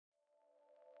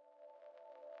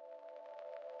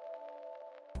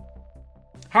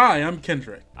Hi, I'm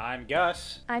Kendrick. I'm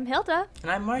Gus. I'm Hilda.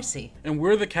 And I'm Marcy. And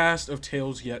we're the cast of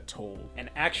Tales Yet Told, An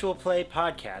actual play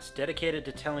podcast dedicated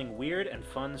to telling weird and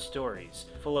fun stories,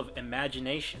 full of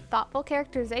imagination, Thoughtful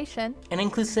characterization, and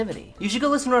inclusivity. You should go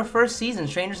listen to our first season,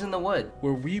 Strangers in the Wood,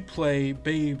 where we play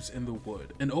Babes in the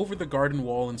Wood, an Over the Garden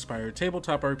Wall inspired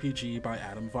tabletop RPG by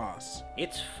Adam Voss.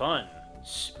 It's fun,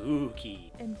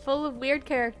 spooky, and full of weird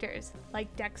characters,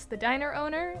 like Dex the diner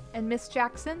owner and Miss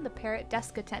Jackson the parrot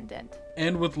desk attendant.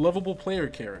 And with lovable player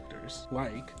characters,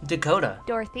 like Dakota,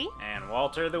 Dorothy, and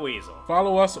Walter the Weasel.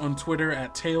 Follow us on Twitter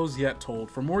at Tales Yet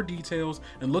Told for more details,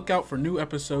 and look out for new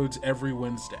episodes every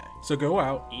Wednesday. So go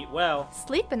out, eat well,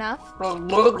 sleep enough,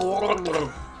 and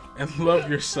love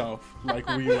yourself like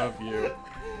we love you.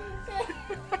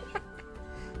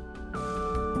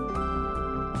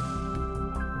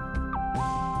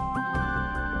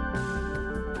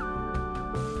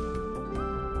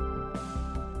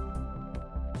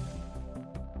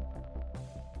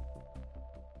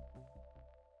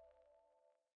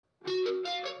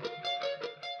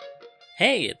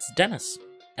 Hey, it's Dennis,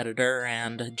 editor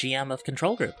and GM of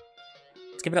Control Group.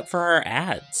 Let's give it up for our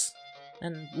ads.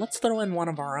 And let's throw in one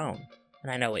of our own.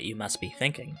 And I know what you must be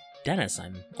thinking. Dennis,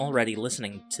 I'm already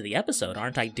listening to the episode.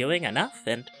 Aren't I doing enough?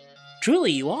 And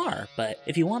truly you are, but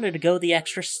if you wanted to go the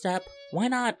extra step, why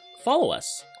not follow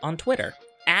us on Twitter,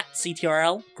 at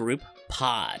CTRL Group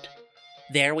Pod.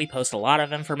 There we post a lot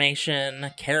of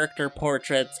information, character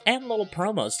portraits, and little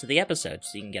promos to the episode,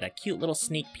 so you can get a cute little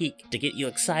sneak peek to get you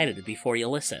excited before you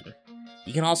listen.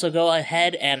 You can also go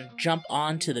ahead and jump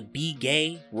on to the Be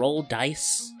Gay Roll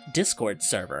Dice Discord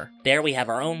server. There we have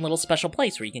our own little special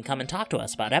place where you can come and talk to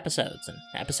us about episodes and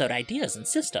episode ideas and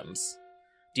systems.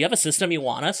 Do you have a system you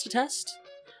want us to test?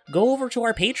 Go over to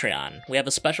our Patreon. We have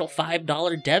a special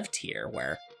 $5 dev tier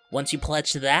where once you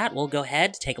pledge to that, we'll go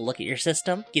ahead, take a look at your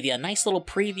system, give you a nice little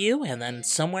preview, and then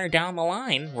somewhere down the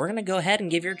line, we're going to go ahead and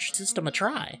give your system a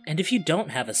try. And if you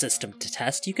don't have a system to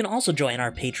test, you can also join our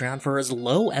Patreon for as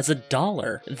low as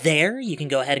 $1. There, you can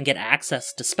go ahead and get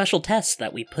access to special tests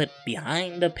that we put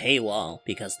behind a paywall,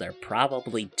 because they're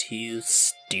probably too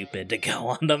stupid to go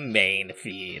on the main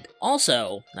feed.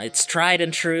 Also, it's tried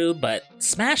and true, but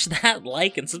smash that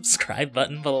like and subscribe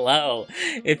button below.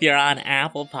 If you're on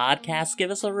Apple Podcasts,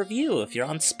 give us a review. If you're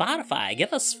on Spotify,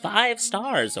 give us 5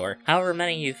 stars, or however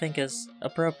many you think is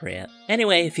appropriate.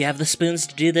 Anyway, if you have the spoons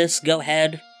to do this, go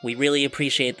ahead. We really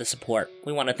appreciate the support.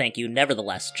 We want to thank you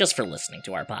nevertheless just for listening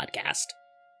to our podcast.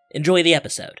 Enjoy the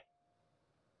episode.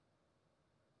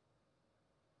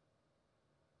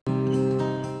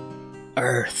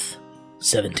 Earth,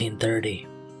 1730.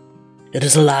 It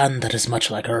is a land that is much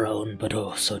like our own, but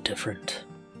oh so different.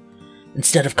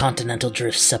 Instead of continental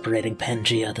drifts separating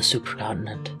Pangea, the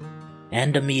supercontinent,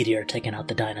 and a meteor taking out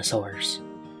the dinosaurs,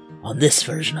 on this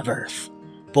version of Earth,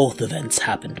 both events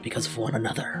happened because of one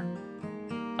another.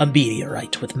 A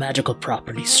meteorite with magical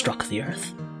properties struck the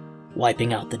Earth,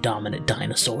 wiping out the dominant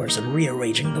dinosaurs and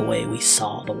rearranging the way we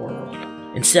saw the world.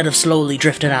 Instead of slowly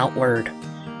drifting outward,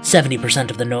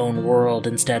 70% of the known world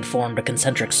instead formed a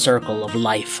concentric circle of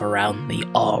life around the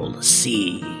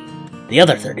All-Sea. The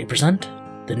other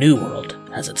 30%, the New World,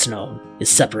 as it's known, is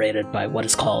separated by what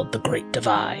is called the Great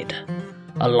Divide,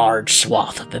 a large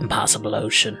swath of impassable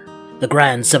ocean. The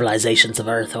grand civilizations of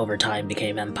Earth over time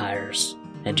became empires,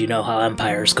 and you know how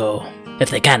empires go.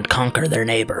 If they can't conquer their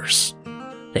neighbors,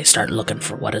 they start looking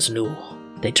for what is new.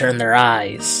 They turn their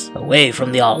eyes away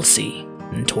from the All-Sea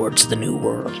and towards the New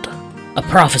World. A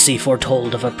prophecy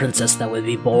foretold of a princess that would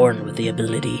be born with the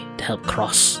ability to help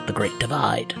cross the Great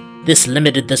Divide. This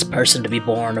limited this person to be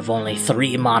born of only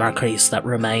 3 monarchies that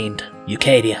remained: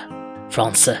 Ucadia,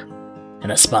 France, and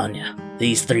España.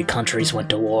 These 3 countries went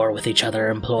to war with each other,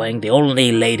 employing the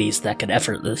only ladies that could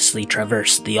effortlessly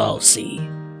traverse the All-Sea: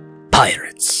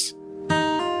 pirates.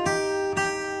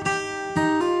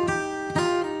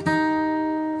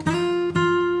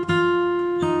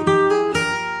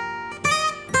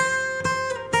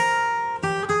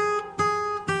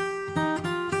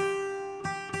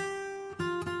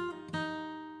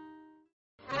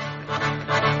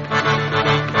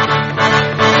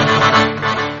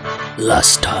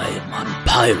 Last time on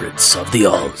Pirates of the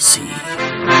All-Sea.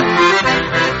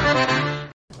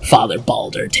 Father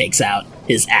Balder takes out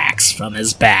his axe from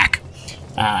his back,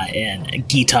 and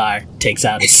Guitar takes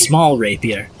out his small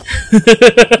rapier.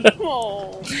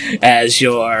 As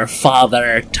your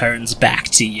father turns back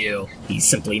to you, he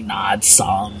simply nods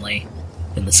solemnly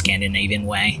in the Scandinavian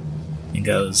way and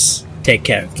goes, "Take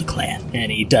care of the clan."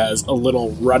 And he does a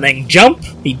little running jump.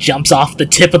 He jumps off the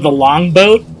tip of the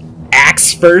longboat,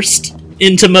 axe first,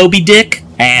 into Moby Dick,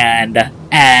 and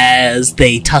As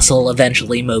they tussle,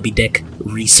 eventually Moby Dick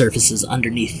resurfaces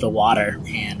underneath the water,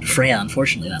 and Freya,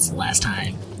 unfortunately, that's the last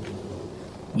time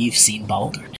you've seen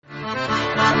Balder.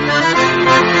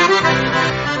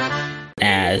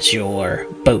 As your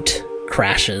boat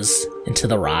crashes into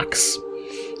the rocks,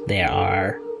 there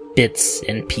are bits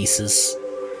and pieces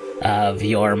of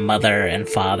your mother and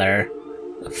father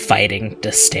fighting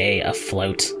to stay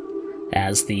afloat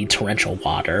as the torrential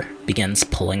water begins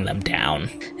pulling them down.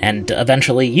 And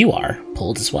eventually you are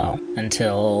pulled as well,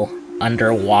 until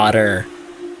underwater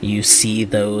you see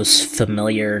those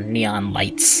familiar neon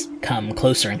lights come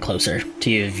closer and closer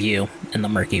to your view in the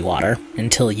murky water,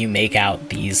 until you make out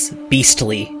these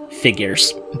beastly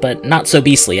figures, but not so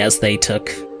beastly, as they took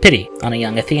pity on a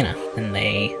young Athena, and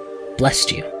they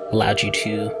blessed you, allowed you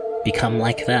to become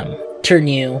like them, turn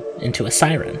you into a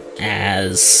siren,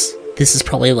 as this is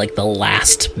probably like the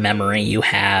last memory you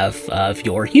have of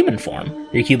your human form,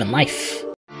 your human life.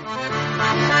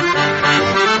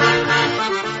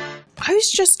 I was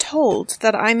just told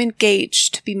that I'm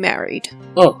engaged to be married.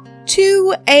 Oh.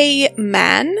 To a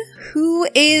man who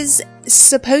is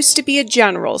supposed to be a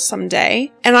general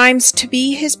someday, and I'm to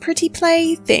be his pretty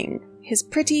plaything. His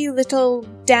pretty little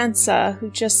dancer who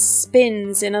just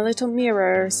spins in a little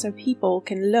mirror so people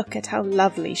can look at how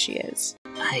lovely she is.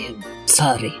 I am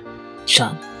sorry,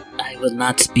 Sean. I will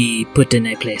not be put in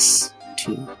a place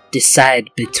to decide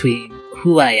between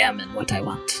who I am and what I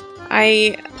want.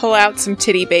 I pull out some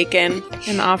titty bacon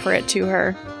and offer it to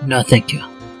her. No, thank you,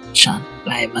 Sean.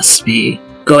 I must be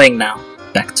going now.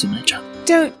 Back to my job.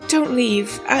 Don't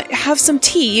leave. Have some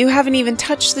tea. You haven't even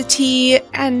touched the tea,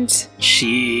 and...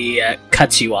 She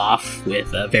cuts you off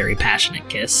with a very passionate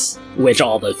kiss, which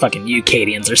all the fucking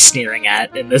Eucadians are sneering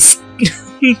at in this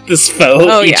this faux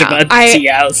Ichiban tea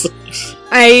house.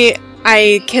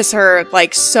 I kiss her,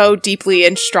 like, so deeply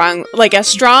and strong, like, as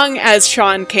strong as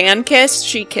Sean can kiss,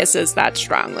 she kisses that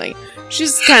strongly.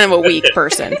 She's kind of a weak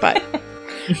person, but...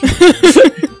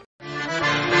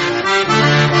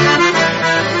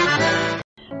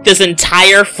 This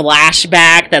entire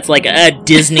flashback that's like a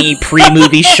Disney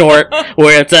pre-movie short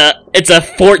where it's a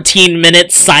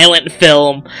 14-minute silent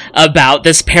film about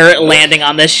this parrot landing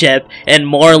on this ship and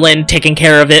Moreland taking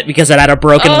care of it because it had a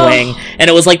broken wing. And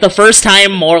it was like the first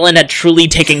time Moreland had truly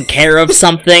taken care of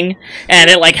something, and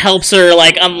it like helps her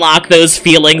like unlock those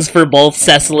feelings for both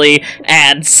Cecily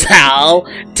and Sal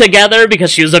together, because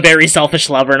she was a very selfish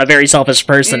lover and a very selfish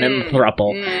person in the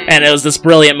throuple. And it was this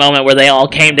brilliant moment where they all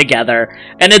came together.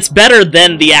 And it's better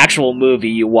than the actual movie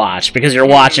you watch, because you're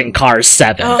watching Cars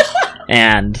 7.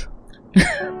 And...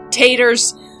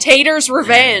 Tater's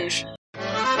revenge.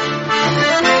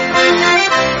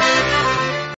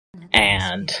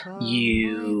 And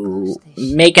you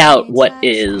make out what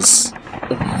is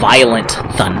violent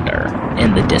thunder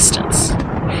in the distance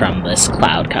from this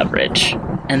cloud coverage.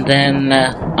 And then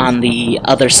on the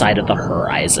other side of the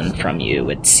horizon from you,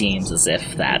 it seems as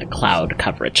if that cloud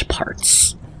coverage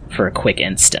parts for a quick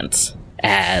instant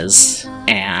as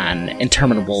an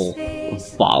interminable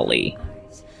volley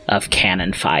of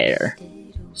cannon fire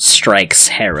strikes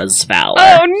Hera's valor.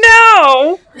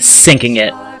 Oh no! Sinking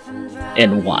it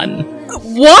in one.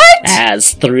 What?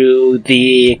 As through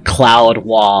the cloud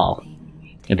wall,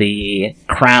 the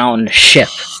crowned ship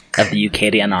of the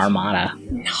Eucadian Armada,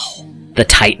 the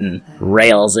Titan,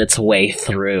 rails its way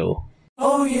through.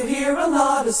 Oh, you hear a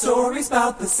lot of stories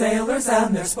about the sailors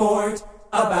and their sport,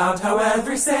 about how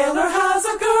every sailor has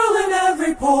a girl in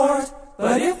every port.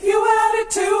 But if you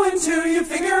added 2 and 2, you'd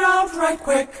figure out right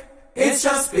quick, it's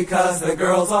just because the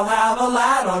girls all have a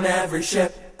lad on every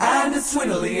ship. And it's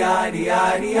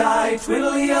twiddly-idee-idee-eye,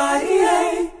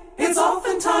 twiddly-idee-ay. It's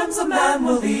oftentimes a man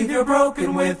will leave you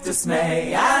broken with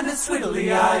dismay. And it's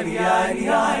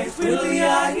twiddly-idee-idee-eye,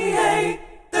 twiddly-idee-ay.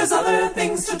 There's other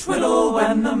things to twiddle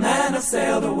when the men have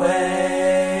sailed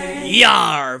away.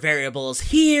 Yar, variables,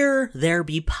 here there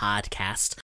be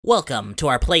podcast. Welcome to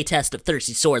our playtest of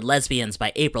Thirsty Sword Lesbians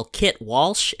by April Kit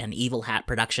Walsh and Evil Hat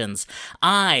Productions.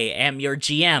 I am your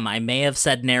GM. I may have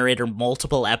said narrator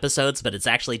multiple episodes, but it's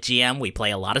actually GM. We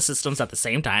play a lot of systems at the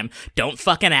same time. Don't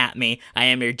fucking at me. I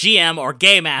am your GM or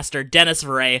Game Master, Dennis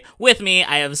Veray. With me,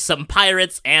 I have some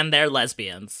pirates and their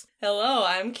lesbians. Hello,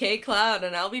 I'm Kay Cloud,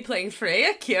 and I'll be playing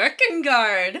Freya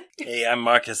Kierkegaard. Hey, I'm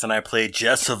Marcus, and I play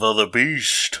Jessica the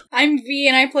Beast. I'm V,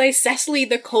 and I play Cecily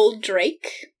the Cold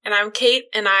Drake. And I'm Kate,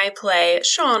 and I play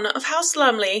Sean of House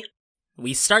Lumley.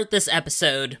 We start this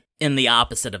episode in the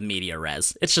opposite of Media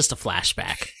Res. It's just a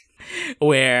flashback.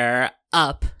 We're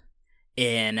up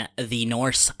in the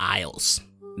Norse Isles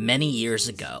many years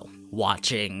ago,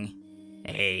 watching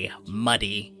a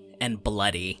muddy and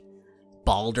bloody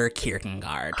Balder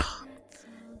Kierkegaard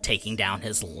taking down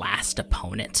his last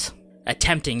opponent,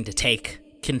 attempting to take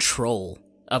control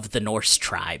of the Norse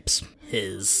tribes.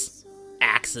 His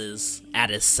axes at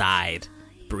his side,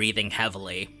 breathing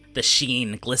heavily, the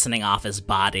sheen glistening off his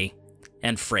body,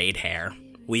 and frayed hair.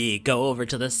 We go over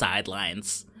to the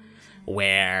sidelines,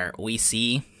 where we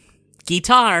see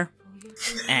Guitar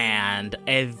and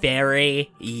a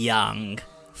very young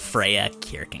Freya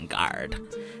Kierkegaard.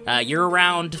 You're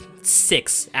around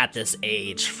 6 at this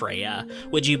age, Freya.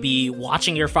 Would you be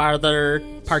watching your father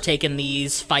partake in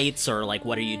these fights, or like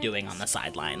what are you doing on the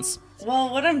sidelines?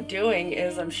 Well, what I'm doing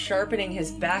is I'm sharpening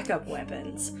his backup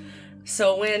weapons.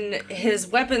 So when his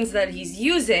weapons that he's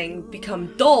using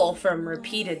become dull from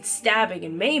repeated stabbing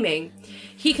and maiming,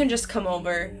 he can just come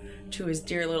over to his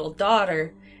dear little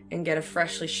daughter and get a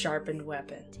freshly sharpened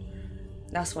weapon.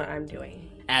 That's what I'm doing.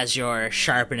 As you're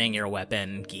sharpening your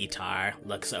weapon, Guitar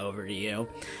looks over to you,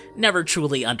 never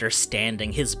truly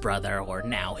understanding his brother, or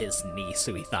now his niece,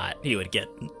 who he thought he would get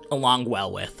along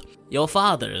well with. Your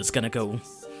father is gonna go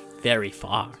very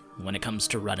far when it comes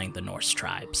to running the Norse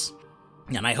tribes.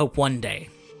 And I hope one day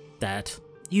that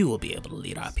you will be able to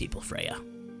lead our people, Freya.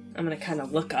 I'm gonna kind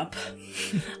of look up.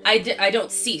 I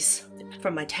don't cease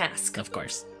from my task. Of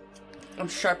course. I'm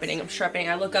sharpening.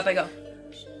 I look up, I go,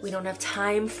 we don't have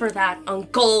time for that,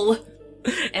 uncle.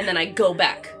 And then I go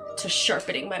back to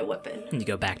sharpening my weapon. You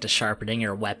go back to sharpening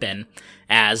your weapon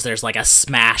as there's like a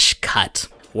smash cut.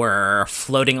 We're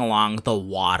floating along the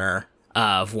water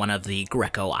of one of the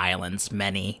Greco Islands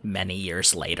many, many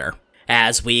years later.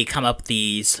 As we come up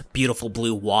these beautiful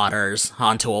blue waters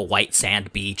onto a white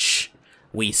sand beach,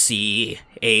 we see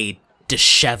a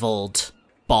disheveled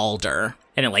Balder.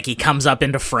 And like he comes up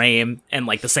into frame, and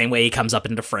like the same way he comes up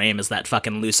into frame is that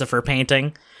fucking Lucifer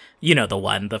painting. You know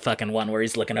the fucking one where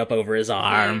he's looking up over his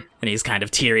arm, and he's kind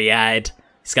of teary-eyed.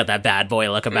 He's got that bad boy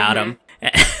look about him.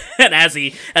 And as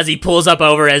he pulls up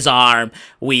over his arm,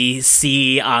 we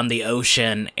see on the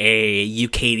ocean a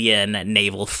Eucadian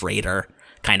naval freighter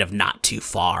kind of not too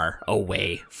far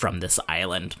away from this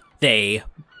island. They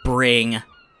bring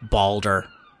Balder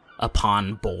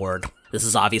upon board. This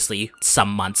is obviously some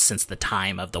months since the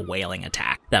time of the whaling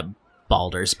attack that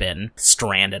Balder's been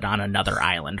stranded on another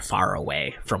island far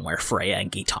away from where Freya and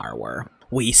Guitar were.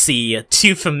 We see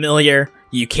 2 familiar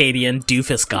Eucadian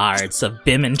doofus guards of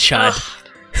Bim and Chud.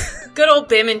 Good old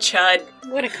Bim and Chud.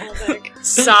 What a callback.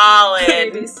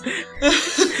 Solid.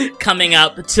 Coming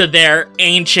up to their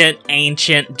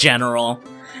ancient general,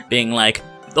 being like,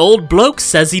 the old bloke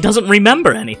says he doesn't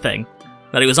remember anything.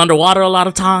 That he was underwater a lot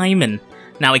of time, and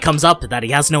now he comes up that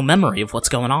he has no memory of what's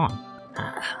going on.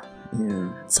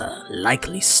 It's a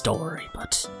likely story,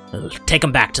 but we'll take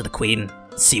him back to the queen,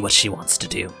 see what she wants to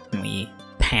do. And we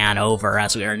pan over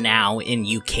as we are now in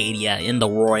Eucadia, in the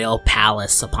royal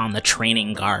palace upon the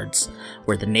training guards,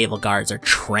 where the naval guards are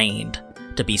trained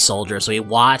to be soldiers. We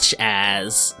watch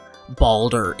as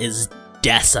Balder is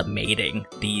decimating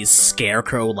these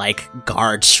scarecrow-like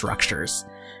guard structures,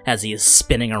 as he is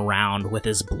spinning around with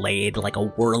his blade like a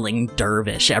whirling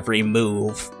dervish every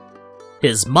move.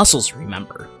 His muscles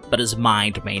remember, but his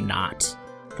mind may not,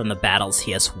 from the battles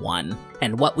he has won.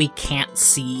 And what we can't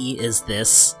see is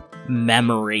this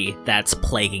memory that's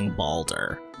plaguing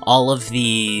Balder. All of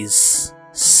these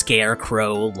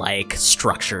scarecrow-like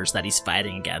structures that he's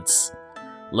fighting against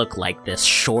look like this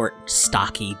short,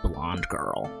 stocky blonde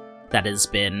girl that has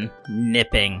been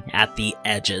nipping at the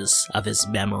edges of his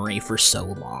memory for so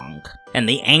long. And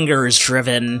the anger is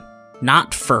driven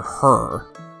not for her,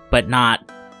 but not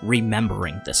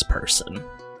remembering this person.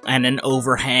 And an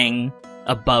overhang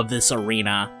above this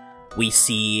arena, we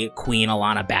see Queen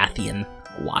Alana Bathian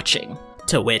watching,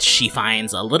 to which she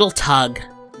finds a little tug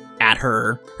at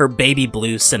her baby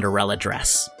blue Cinderella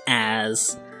dress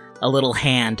as a little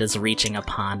hand is reaching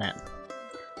upon it.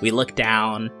 We look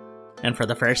down, and for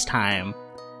the first time,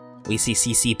 we see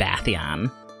CC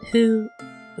Bathian.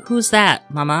 Who's that,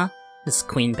 Mama? As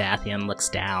Queen Bathian looks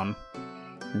down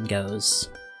and goes,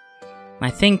 I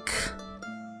think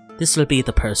this will be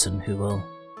the person who will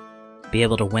be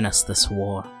able to win us this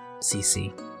war,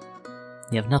 CC.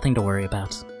 You have nothing to worry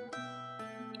about.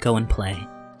 Go and play.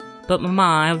 But Mama,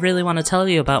 I really want to tell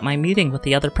you about my meeting with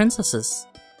the other princesses.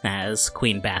 As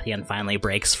Queen Bathian finally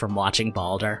breaks from watching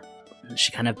Balder,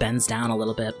 she kind of bends down a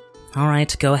little bit.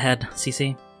 Alright, go ahead,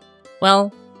 Cece.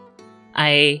 Well,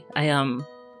 I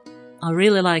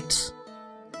really liked,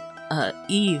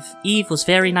 Eve. Eve was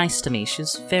very nice to me. She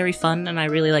was very fun, and I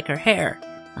really like her hair.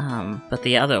 But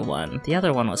the other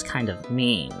one was kind of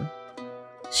mean.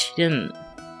 She didn't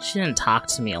talk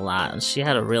to me a lot, and she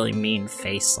had a really mean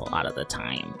face a lot of the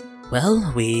time.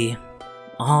 Well, we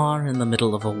are in the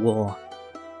middle of a war,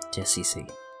 dear Cece.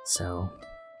 So,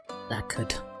 that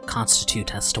could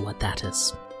constitute as to what that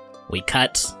is. We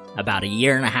cut about 1.5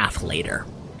 years later.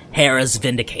 Hera's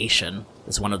Vindication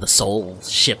is one of the sole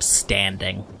ships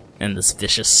standing in this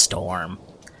vicious storm,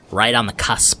 right on the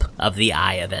cusp of the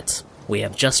eye of it. We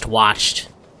have just watched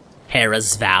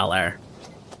Hera's Valor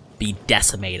be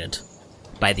decimated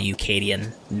by the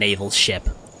Eucadian naval ship,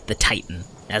 the Titan.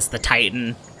 As the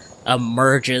Titan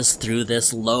emerges through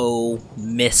this low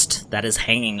mist that is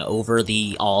hanging over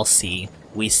the All-Sea,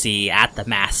 we see at the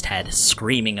masthead,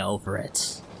 screaming over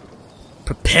it,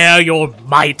 "Prepare your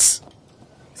might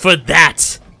for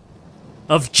that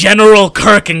of General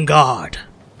Kierkegaard."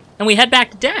 And we head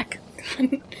back to deck.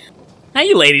 How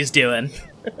you ladies doing?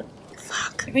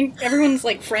 Fuck. I think everyone's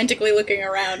like frantically looking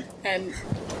around, and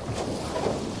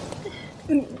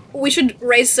we should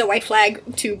raise the white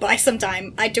flag to buy some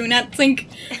time. I do not think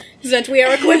that we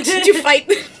are equipped to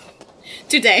fight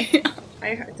today.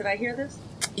 Did I hear this?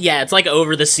 Yeah, it's like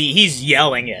over the sea. He's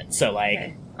yelling it, so like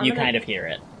Okay. you kind of hear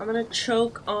it. I'm gonna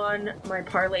choke on my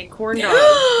parlay corn dog.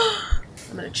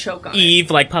 I'm gonna choke on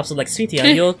Eve like pops up like, "Sweetie, are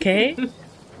you okay?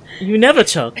 You never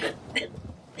choke."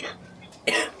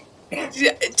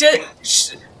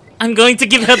 I'm going to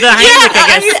give her the Heimlich,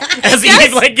 I guess. As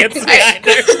Eve like gets behind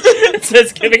her, it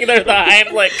says giving her the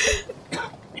Heimlich.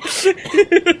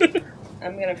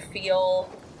 I'm gonna feel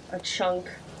a chunk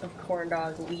of corn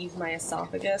dog leave my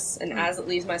esophagus, and as it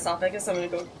leaves my esophagus, I'm gonna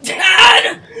go,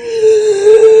 "Dad!"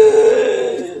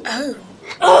 Oh.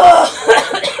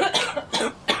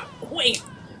 Wait.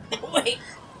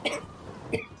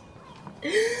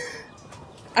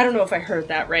 I don't know if I heard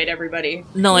that right, everybody.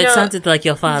 No, it sounded like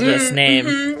your father's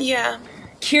name. Yeah.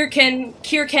 Kierkegaard?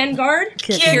 Kierkegaard.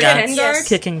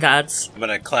 Kierkegaard. I'm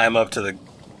gonna climb up to the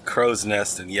crow's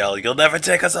nest and yell, "You'll never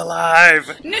take us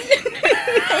alive!" No,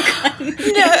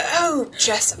 oh,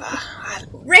 Jessica.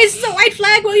 Raise the white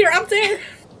flag while you're up there.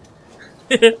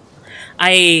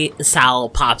 Sal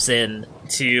pops in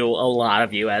to a lot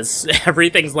of you as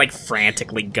everything's like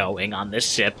frantically going on this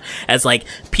ship, as like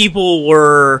people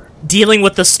were dealing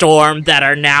with the storm that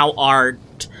are now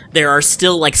there are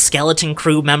still like skeleton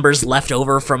crew members left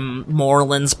over from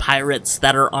Moreland's pirates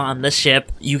that are on the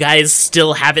ship. You guys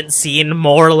still haven't seen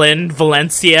Moreland,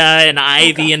 Valencia, and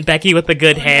Ivy and Becky with the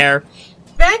good hair.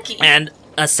 Becky! And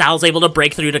Sal's able to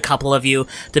break through to a couple of you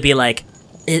to be like,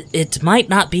 It might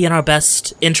not be in our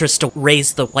best interest to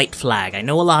raise the white flag. I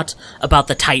know a lot about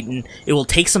the Titan. It will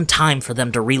take some time for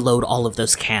them to reload all of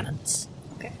those cannons.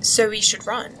 Okay, so we should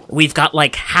run. We've got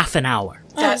like half an hour.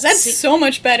 That's so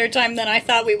much better time than I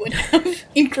thought we would have.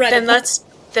 Incredible.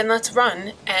 Then let's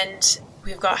run, and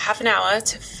we've got half an hour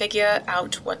to figure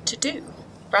out what to do,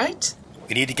 right?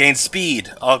 We need to gain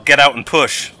speed. I'll get out and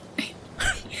push.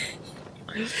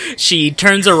 She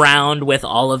turns around with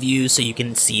all of you so you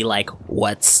can see, like,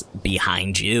 what's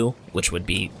behind you, which would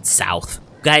be south.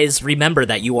 Guys, remember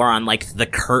that you are on, like, the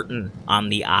curtain on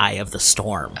the eye of the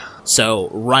storm. So,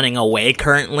 running away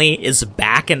currently is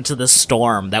back into the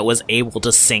storm that was able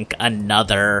to sink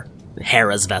another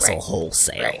Hera's vessel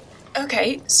wholesale. Right.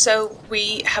 Okay, so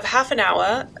we have half an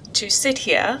hour to sit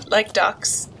here like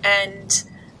ducks and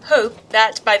hope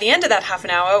that by the end of that half an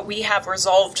hour we have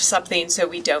resolved something so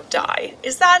we don't die.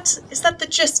 Is that the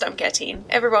gist I'm getting?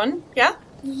 Everyone? Yeah?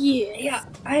 Yeah.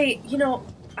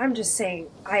 I'm just saying,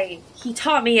 he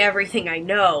taught me everything I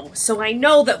know, so I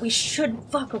know that we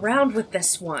shouldn't fuck around with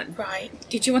this one. Right.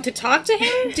 Did you want to talk to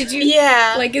him? Did you?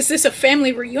 Yeah. Like, is this a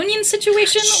family reunion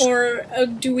situation, or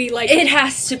do we like? It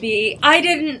has to be. I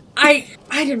didn't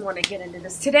want to get into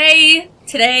this today.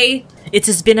 It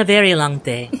has been a very long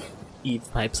day.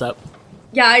 Eve pipes up.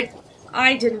 Yeah,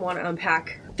 I didn't want to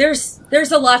unpack. There's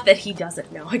a lot that he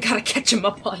doesn't know. I gotta catch him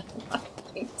up on a lot of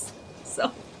things.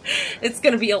 So, it's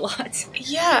gonna be a lot.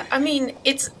 Yeah, I mean,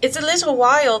 it's a little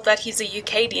wild that he's a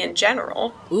Eucadian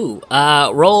general. Ooh,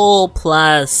 roll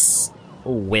plus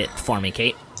wit for me,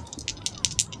 Kate.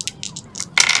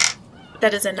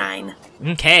 That is a 9.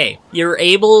 Okay. You're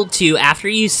able to, after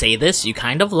you say this, you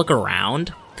kind of look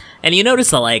around, and you notice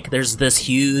that, like, there's this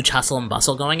huge hustle and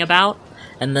bustle going about,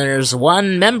 and there's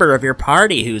one member of your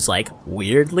party who's, like,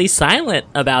 weirdly silent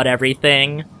about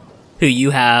everything, who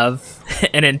you have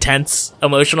an intense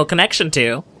emotional connection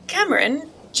to. Cameron,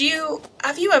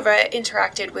 have you ever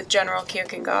interacted with General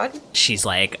Kierkegaard? She's,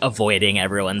 like, avoiding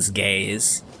everyone's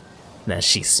gaze as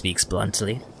she speaks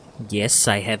bluntly. Yes,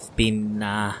 I have been,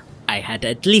 I had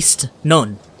at least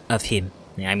known of him.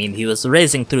 I mean, he was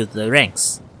rising through the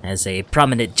ranks. As a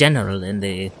prominent general in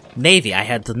the Navy, I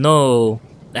had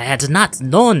not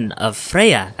known of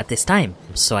Freya at this time,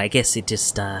 so I guess it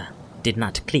just, did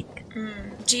not click.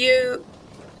 Do you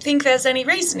think there's any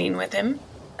reasoning with him?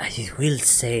 I will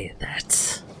say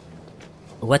that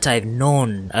what I've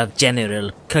known of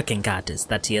General Kierkegaard is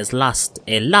that he has lost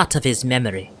a lot of his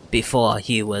memory before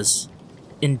he was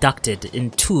inducted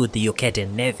into the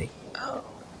Ukedian Navy. Oh,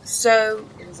 so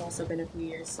it has also been a few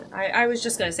years. I was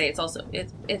just gonna say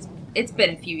it's been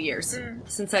a few years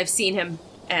since I've seen him,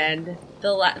 and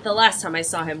the last time I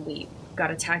saw him, we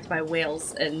got attacked by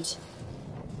whales, and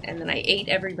then I ate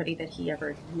everybody that he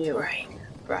ever knew.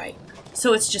 Right.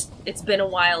 So it's been a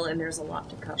while, and there's a lot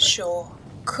to cover. Sure.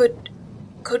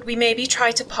 Could we maybe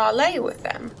try to parlay with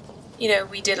them? You know,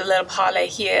 we did a little parlay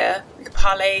here. We could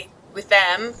parlay with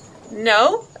them.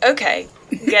 No? Okay.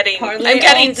 I'm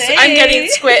getting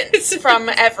squints from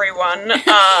everyone.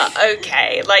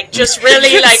 Okay. Like, just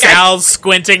really, like... Sal's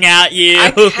squinting at you.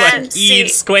 I can't like see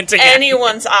Eve's squinting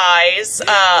anyone's eyes.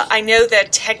 I know they're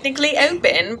technically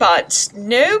open, but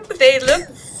nope, they look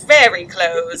very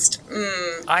closed.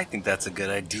 I think that's a good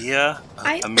idea.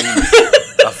 I mean,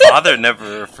 a father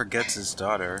never forgets his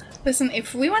daughter. Listen,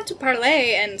 if we want to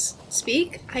parlay and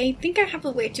speak, I think I have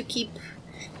a way to keep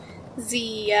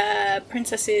the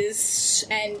princesses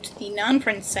and the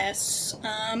non-princess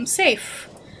safe.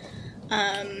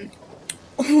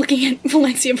 Looking at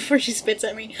Valencia before she spits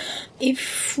at me.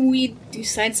 If we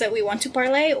decide that we want to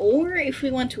parlay, or if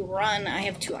we want to run, I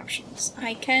have two options.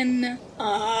 I can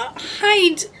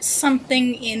hide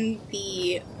something in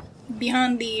the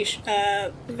behind the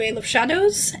Veil of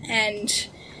Shadows, and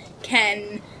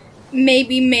can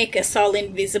maybe make us all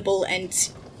invisible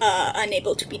and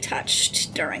unable to be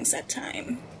touched during that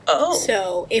time. Oh.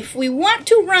 So, if we want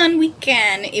to run, we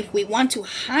can. If we want to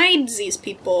hide these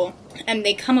people, and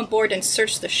they come aboard and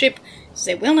search the ship,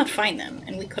 they will not find them,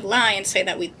 and we could lie and say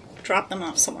that we dropped them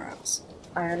off somewhere else.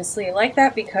 I honestly like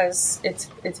that because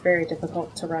it's very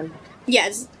difficult to run.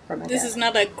 Yes, this is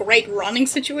not a great running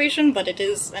situation, but it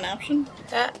is an option.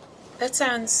 That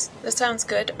sounds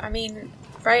good. I mean,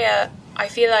 Freya, I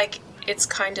feel like it's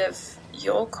kind of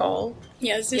your call.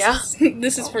 Yes,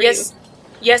 this is for you.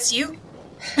 Yes, you.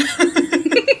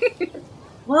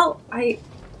 Well, I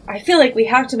feel like we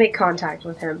have to make contact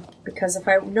with him, because if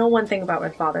I know one thing about my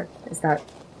father, is that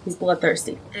he's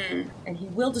bloodthirsty. And he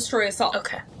will destroy us all.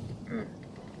 Okay.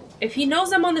 If he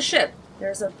knows I'm on the ship,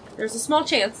 there's a small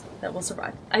chance that we'll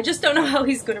survive. I just don't know how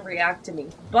he's going to react to me.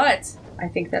 But I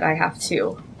think that I have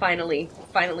to finally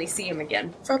see him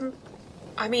again. From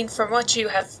what you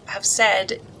have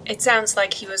said, it sounds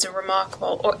like he was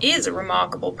is a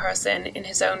remarkable person in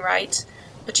his own right.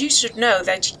 But you should know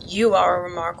that you are a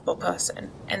remarkable person,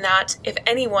 and that if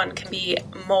anyone can be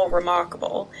more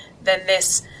remarkable than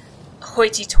this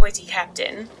hoity-toity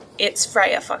captain, it's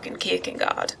Freya fucking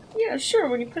Kierkegaard. Yeah, sure,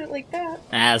 when you put it like that.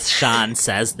 As Sean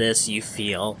says this, you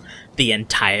feel the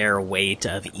entire weight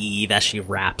of Eve as she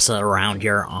wraps around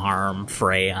your arm,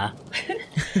 Freya.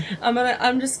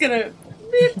 I'm just gonna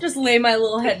lay my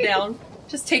little head down,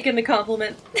 just taking the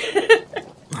compliment.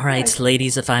 Alright,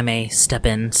 ladies, if I may step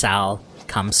in, Sal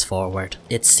comes forward.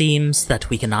 It seems that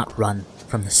we cannot run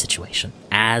from the situation.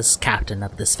 As captain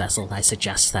of this vessel, I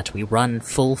suggest that we run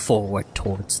full forward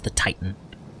towards the Titan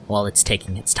while it's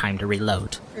taking its time to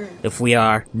reload. If we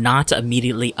are not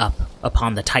immediately up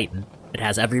upon the Titan, it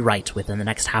has every right within the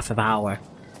next half of an hour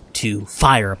to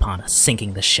fire upon us,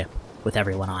 sinking the ship with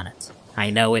everyone on it. I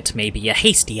know it may be a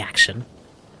hasty action,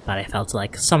 but I felt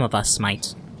like some of us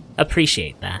might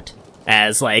appreciate that.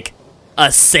 As, like, a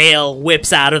sail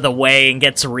whips out of the way and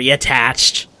gets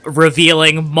reattached,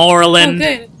 revealing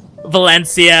Moreland,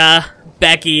 Valencia,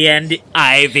 Becky, and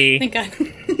Ivy. Thank God.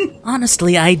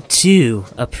 Honestly, I do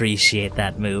appreciate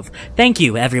that move. Thank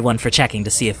you, everyone, for checking to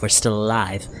see if we're still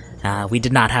alive. We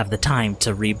did not have the time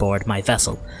to reboard my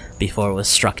vessel before it was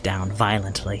struck down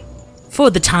violently.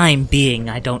 For the time being,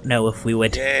 I don't know if we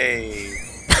would... Yay!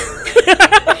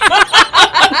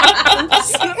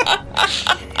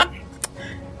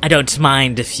 I don't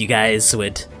mind if you guys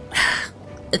would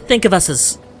think of us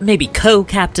as maybe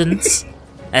co-captains,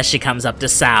 as she comes up to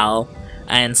Sal,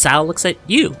 and Sal looks at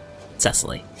you,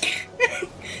 Cecily.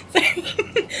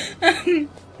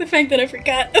 The fact that I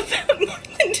forgot about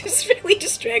Moreland is really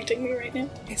distracting me right now.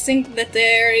 I think that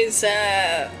there is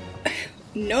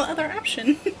no other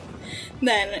option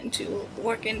than to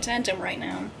work in tandem right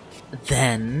now.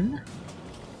 Then,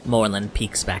 Moreland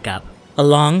peeks back up.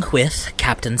 Along with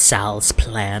Captain Sal's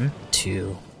plan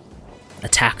to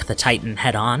attack the Titan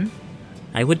head-on,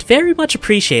 I would very much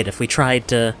appreciate if we tried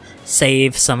to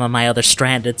save some of my other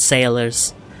stranded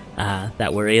sailors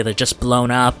that were either just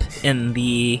blown up in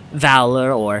the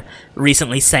Valor or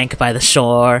recently sank by the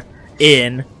shore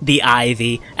in the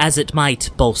Ivy, as it might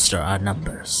bolster our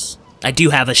numbers. I do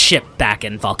have a ship back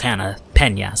in Volcana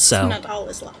Pena, so... Not all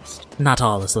is lost. Not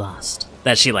all is lost.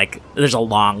 That she, like, there's a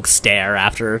long stare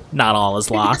after not all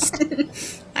is lost.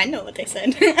 I know what they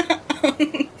said.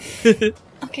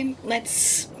 Okay,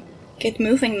 let's get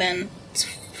moving then. Let's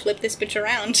flip this bitch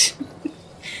around.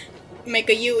 Make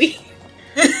a Yui.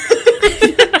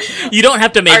 You don't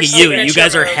have to make Our a Yui. You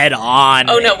guys are move. head on.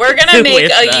 Oh no, we're gonna make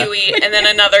with, a Yui and then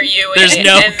another Yui. There's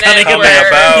no and coming then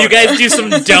about. we're- You guys do some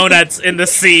donuts in the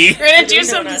sea. We're gonna do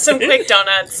some quick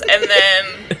donuts and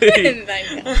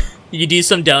then You do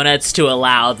some donuts to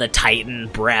allow the Titan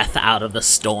breath out of the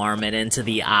storm and into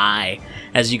the eye,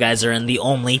 as you guys are in the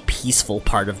only peaceful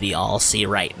part of the All-Sea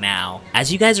right now.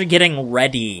 As you guys are getting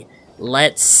ready,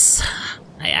 let's...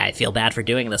 I feel bad for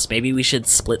doing this. Maybe we should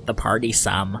split the party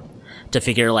some to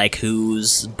figure, like,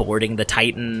 who's boarding the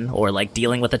Titan or, like,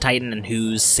 dealing with the Titan and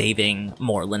who's saving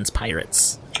Moreland's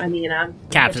pirates. I mean, I'm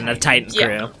Captain of Titan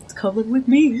crew. It's coming with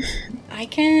me. I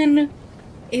can,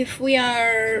 if we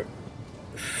are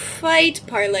fight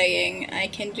parlaying, I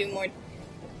can do more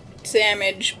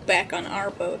damage back on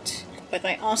our boat. But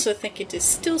I also think it is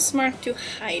still smart to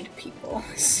hide people,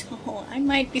 so I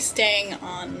might be staying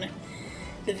on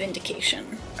the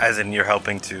Vindication. As in, you're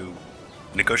helping to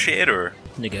negotiate, or?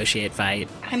 Negotiate fight.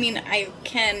 I mean, I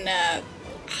can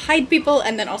hide people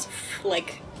and then also,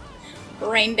 like,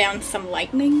 rain down some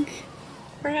lightning,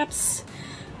 perhaps.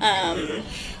 I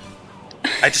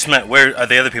just meant, where are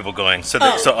the other people going? So,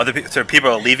 so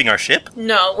people are leaving our ship?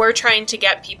 no, we're trying to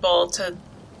get people to.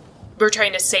 We're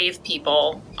trying to save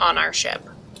people on our ship,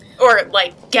 or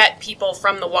like get people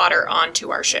from the water onto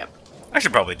our ship. I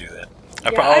should probably do that.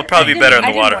 I'll probably be better in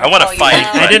the water. I want to fight.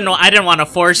 I didn't want to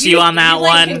force you on that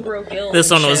one.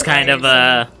 This one was kind of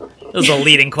a... It was a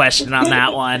leading question on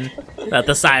that one. That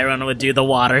the Siren would do the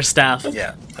water stuff.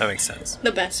 Yeah, that makes sense.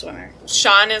 The best swimmer.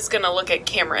 Sean is gonna look at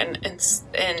Cameron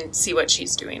and see what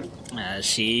she's doing.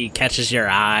 She catches your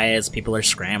eye as people are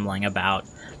scrambling about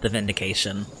the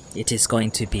Vindication. It is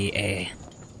going to be a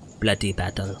bloody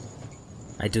battle.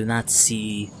 I do not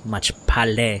see much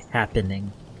parley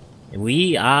happening.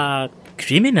 We are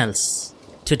criminals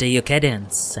to the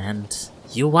Eucadians, and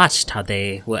you watched how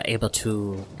they were able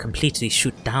to completely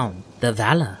shoot down the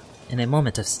Valor in a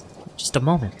moment of... just a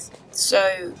moment.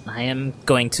 So... I am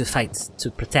going to fight to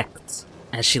protect.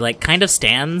 As she, like, kind of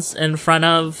stands in front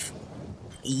of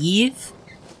Eve,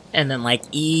 and then, like,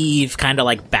 Eve kind of,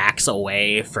 like, backs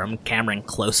away from Cameron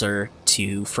closer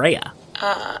to Freya.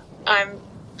 I'm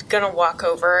gonna walk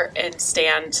over and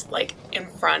stand, like, in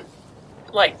front,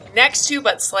 like, next to,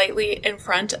 but slightly in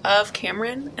front of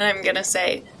Cameron, and I'm gonna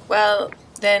say, well,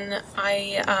 then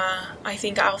I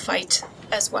think I'll fight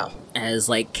as well. As,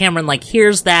 like, Cameron, like,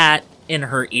 hears that in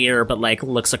her ear, but, like,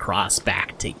 looks across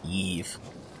back to Eve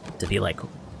to be like,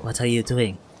 what are you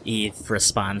doing? Eve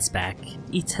responds back,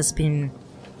 it has been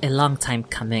a long time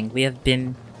coming. We have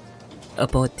been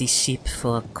aboard the ship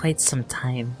for quite some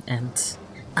time, and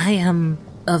I am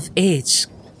of age,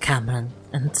 Cameron,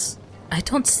 and I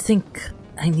don't think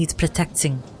I need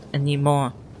protecting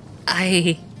anymore.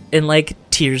 And, like,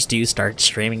 tears do start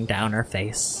streaming down her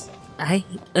face. I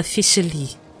officially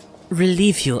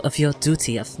relieve you of your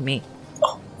duty of me.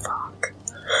 Oh, fuck.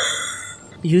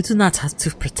 You do not have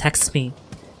to protect me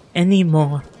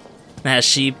anymore. As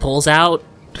she pulls out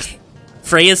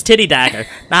Freya's titty dagger.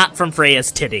 Not from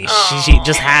Freya's titty. She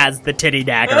just has the titty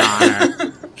dagger on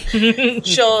her.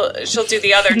 She'll do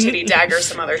the other titty dagger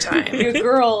some other time. Your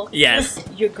girl. Yes.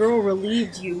 Your girl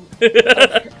relieved you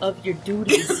of your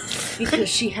duties because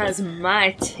she has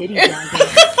my titty dagger,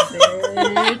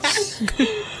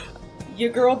 bitch.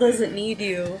 Your girl doesn't need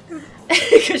you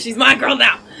because she's my girl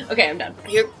now. Okay, I'm done.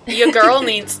 Your girl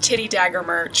needs titty dagger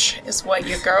merch. Is what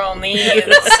your girl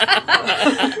needs.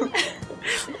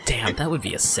 Damn, that would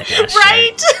be a sick ass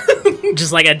right? shirt.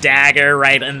 Just like a dagger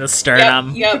right in the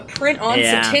sternum. Yep. Print on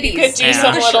Yeah. some titties. You could do You know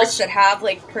some the little shirts that have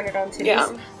like printed on titties.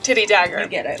 Yeah, titty dagger. You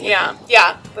get it. Yeah,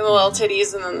 with the little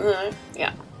titties and then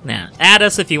yeah. Yeah, add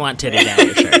us if you want titty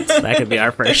dagger shirts. That could be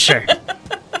our first shirt.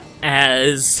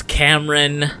 As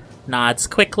Cameron nods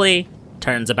quickly,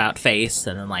 turns about face,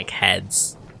 and then, like,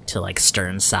 heads to, like,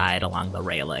 stern side along the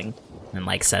railing, and,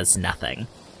 like, says nothing.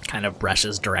 Kind of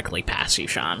brushes directly past you,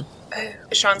 Sean.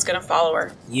 Sean's gonna follow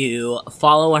her. You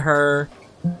follow her,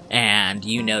 and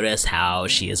you notice how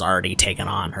she has already taken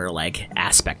on her, like,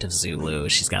 aspect of Zulu.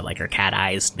 She's got, like, her cat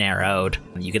eyes narrowed.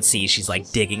 You can see she's,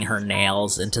 like, digging her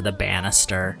nails into the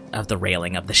banister of the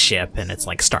railing of the ship, and it's,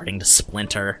 like, starting to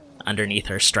splinter underneath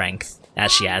her strength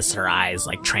as she has her eyes,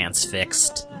 like,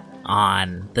 transfixed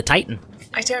on the Titan.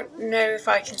 I don't know if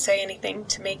I can say anything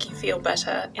to make you feel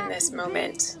better in this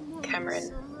moment,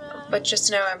 Cameron. But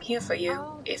just know I'm here for you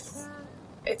if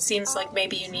It seems like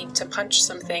maybe you need to punch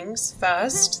some things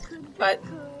first, but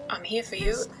I'm here for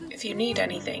you if you need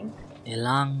anything. A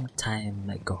long time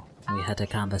ago, we had a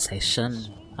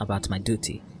conversation about my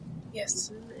duty.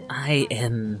 Yes. I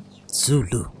am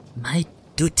Zulu. My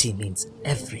duty means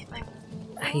everything.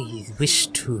 I wish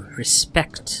to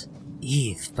respect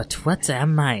Eve, but what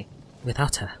am I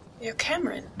without her? You're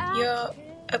Cameron. You're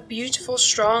a beautiful,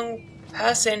 strong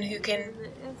person who can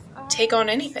take on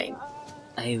anything.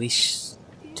 I wish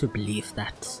to believe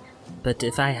that, but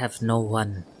if I have no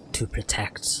one to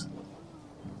protect...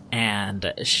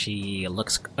 And she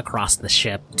looks across the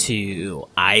ship to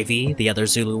Ivy, the other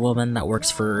Zulu woman that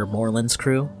works for Moreland's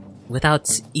crew.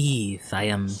 Without Eve, I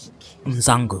am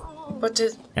Mzangu. What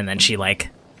does... And then she,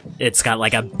 it's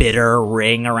got, a bitter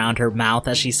ring around her mouth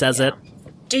as she says it.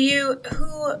 Do you...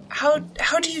 How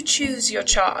do you choose your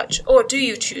charge? Or do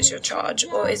you choose your charge?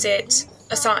 Or is it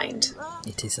assigned?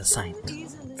 It is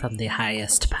assigned from the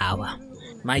highest power.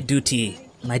 My duty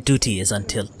is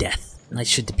until death. I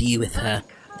should be with her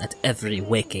at every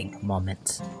waking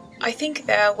moment. I think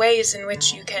there are ways in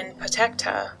which you can protect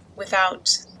her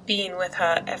without being with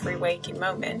her every waking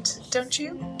moment, don't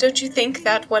you? Don't you think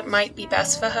that what might be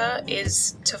best for her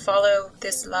is to follow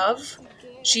this love?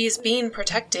 She is being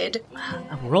protected.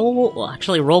 Roll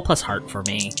plus heart for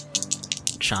me,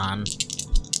 Sean.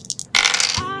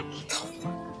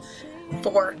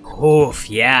 4. Oof,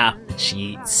 yeah.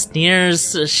 She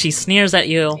sneers at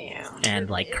you and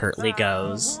curtly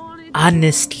goes,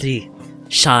 "Honestly,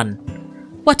 Sean,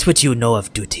 what would you know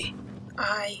of duty?"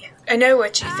 I know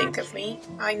what you think of me.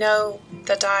 I know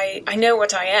that I know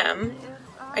what I am.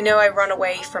 I know I run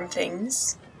away from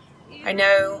things. I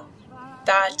know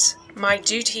that my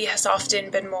duty has often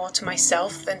been more to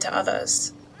myself than to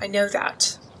others. I know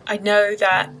that. I know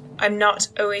that I'm not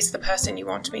always the person you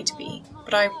want me to be,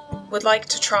 but I would like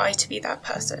to try to be that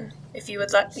person, if you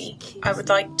would let me. I would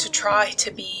like to try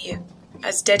to be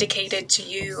as dedicated to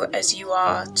you as you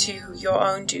are to your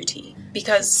own duty,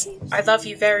 because I love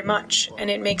you very much, and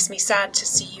it makes me sad to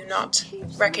see you not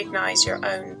recognize your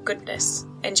own goodness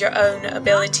and your own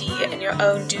ability and your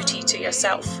own duty to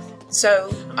yourself. So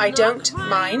I don't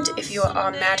mind if you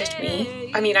are mad at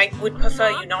me. I mean, I would prefer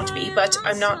you not to be, but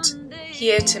I'm not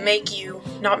here to make you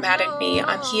not mad at me.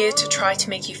 I'm here to try to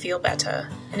make you feel better.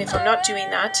 And if I'm not doing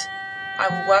that, I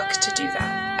will work to do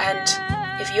that.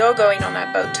 And if you're going on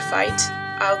that boat to fight,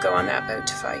 I'll go on that boat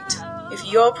to fight. If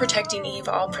you're protecting Eve,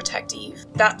 I'll protect Eve.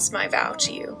 That's my vow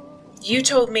to you. You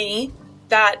told me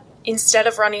that instead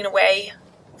of running away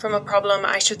from a problem,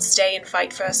 I should stay and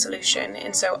fight for a solution,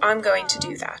 and so I'm going to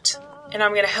do that. And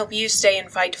I'm going to help you stay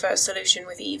and fight for a solution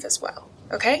with Eve as well.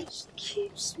 Okay? She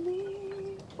keeps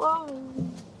me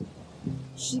warm.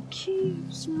 She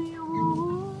keeps me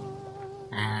warm.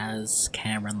 As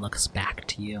Cameron looks back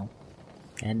to you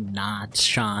and nods,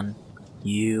 Sean,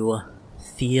 you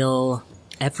feel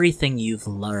everything you've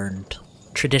learned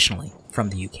traditionally from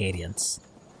the Eucadians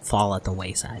fall at the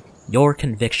wayside. Your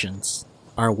convictions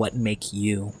are what make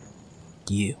you,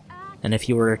 you. And if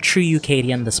you were a true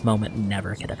Eucadian, this moment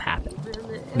never could have happened.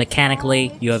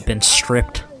 Mechanically, you have been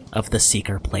stripped of the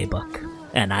Seeker playbook.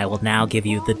 And I will now give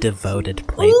you the Devoted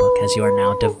playbook, as you are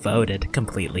now devoted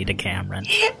completely to Cameron.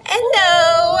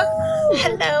 Hello!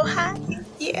 Hello, hi.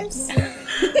 Yes.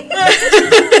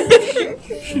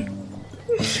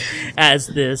 As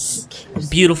this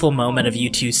beautiful moment of you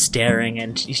two staring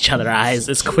into each other's eyes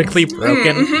is quickly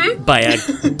broken by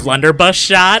a blunderbuss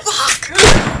shot.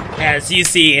 As you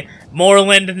see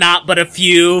Moreland not but a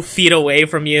few feet away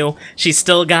from you. She's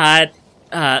still got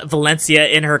Valencia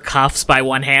in her cuffs by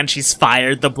one hand. She's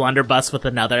fired the blunderbuss with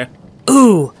another.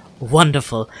 Ooh,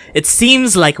 wonderful. It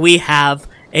seems like we have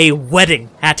a wedding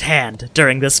at hand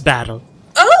during this battle.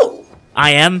 Oh!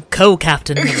 I am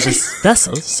co-captain of this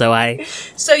vessel, so I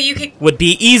would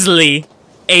be easily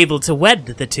able to wed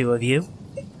the two of you.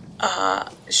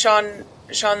 Sean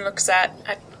looks at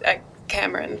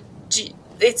Cameron.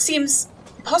 It seems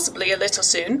possibly a little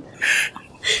soon.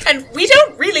 And we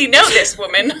don't really know this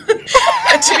woman,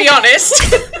 to be honest.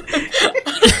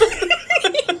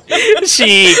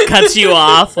 She cuts you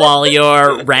off while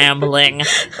you're rambling,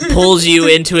 pulls you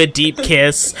into a deep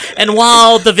kiss, and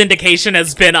while the vindication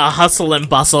has been a hustle and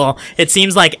bustle, it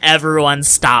seems like everyone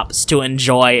stops to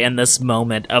enjoy in this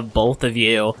moment of both of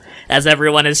you, as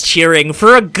everyone is cheering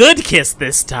for a good kiss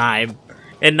this time.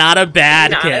 And not a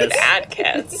bad kiss. Not a bad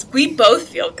kiss. We both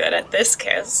feel good at this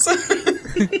kiss.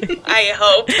 I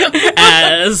hope.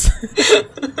 As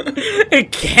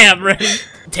Cameron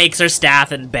takes her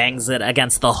staff and bangs it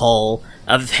against the hull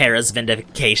of Hera's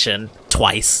Vindication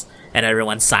twice, and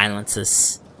everyone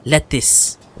silences. Let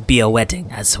this be a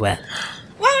wedding as well.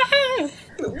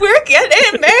 We're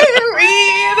getting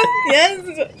married!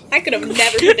 Yes! I could have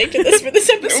never predicted this for this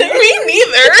episode. Me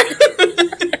neither!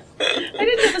 I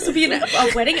didn't know this would be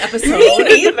a wedding episode. Me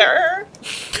neither!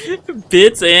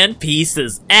 Bits and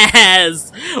pieces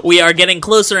as we are getting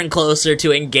closer and closer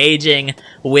to engaging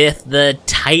with the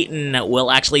Titan.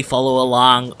 We'll actually follow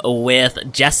along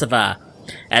with Jessica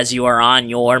as you are on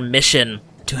your mission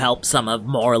to help some of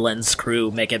Morland's crew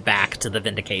make it back to the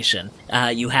Vindication.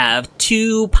 You have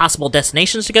 2 possible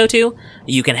destinations to go to.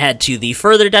 You can head to the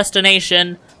further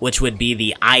destination, which would be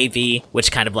the Ivy,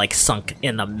 which kind of like sunk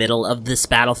in the middle of this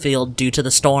battlefield due to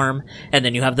the storm. And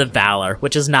then you have the Valor,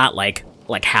 which is not like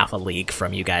half a league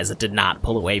from you guys. It did not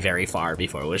pull away very far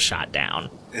before it was shot down.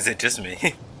 Is it just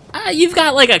me? You've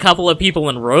got like a couple of people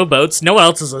in rowboats. No one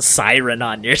else is a siren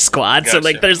on your squad. Gotcha. So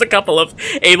like there's a couple of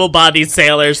able-bodied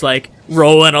sailors like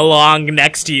rolling along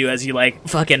next to you as you like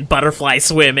fucking butterfly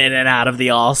swim in and out of the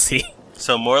All-Sea.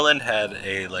 So Morland had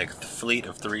a like fleet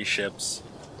of 3 ships,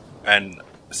 and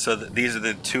so these are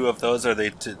the 2 of those. Are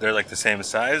they're like the same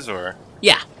size, or?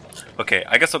 Yeah. Okay,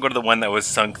 I guess I'll go to the one that was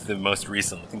sunk the most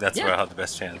recently. I think that's where I'll have the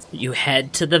best chance. You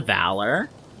head to the Valor,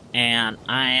 and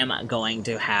I am going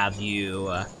to have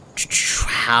you...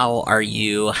 How are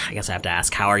you... I guess I have to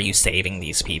ask, how are you saving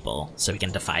these people so we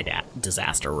can defy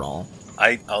disaster roll?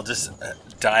 I'll just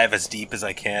dive as deep as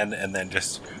I can and then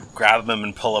just grab them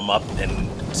and pull them up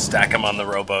and stack them on the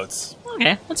rowboats.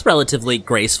 Okay, that's relatively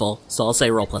graceful, so I'll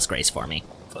say roll plus grace for me.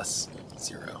 Plus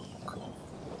 0. Cool.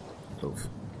 Oof.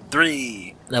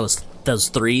 3! Those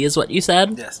 3 is what you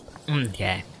said? Yes.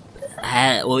 Okay.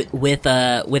 With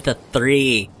a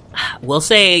 3... We'll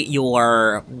say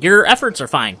your efforts are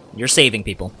fine. You're saving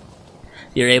people.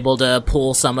 You're able to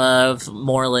pull some of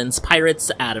Morland's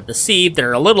pirates out of the sea.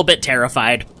 They're a little bit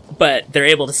terrified, but they're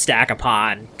able to stack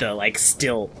upon the, like,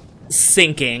 still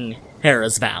sinking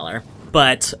Hera's Valor.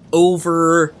 But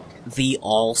over the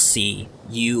All-Sea,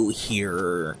 you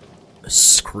hear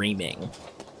screaming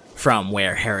from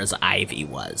where Hera's Ivy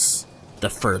was, the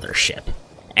further ship.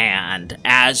 And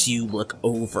as you look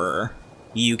over...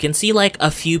 you can see, like, a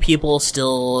few people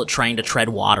still trying to tread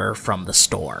water from the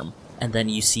storm. And then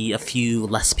you see a few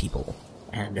less people,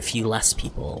 and a few less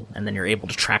people, and then you're able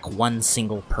to track one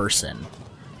single person.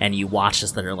 And you watch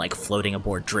as they're, like, floating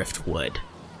aboard driftwood,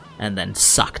 and then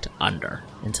sucked under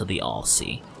into the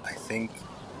All-Sea. I think,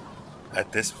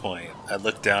 at this point, I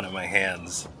look down at my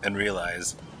hands and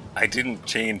realize I didn't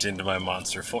change into my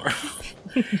monster form.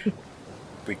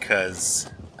 Because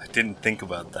I didn't think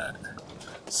about that.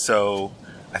 So,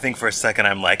 I think for a second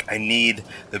I'm like, I need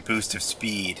the boost of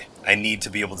speed. I need to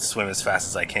be able to swim as fast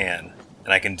as I can.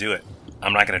 And I can do it.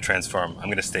 I'm not going to transform. I'm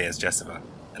going to stay as Jessica.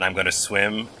 And I'm going to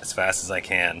swim as fast as I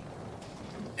can.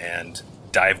 And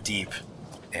dive deep.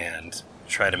 And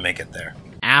try to make it there.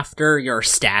 After you're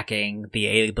stacking, the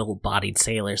able-bodied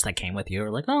sailors that came with you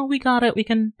are like, oh, we got it. We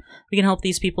can help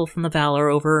these people from the Valor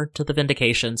over to the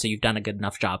Vindication, so you've done a good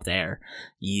enough job there.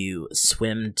 You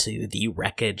swim to the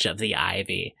wreckage of the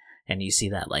Ivy, and you see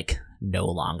that, like, no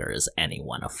longer is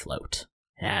anyone afloat,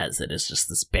 as it is just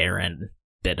this barren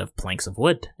bit of planks of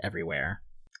wood everywhere.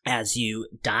 As you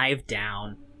dive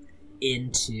down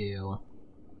into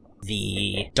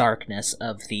the darkness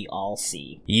of the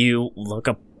All-Sea, you look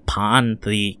upon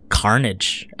the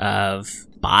carnage of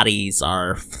bodies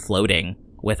are floating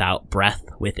without breath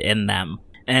within them.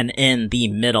 And in the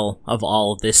middle of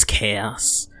all this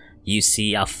chaos, you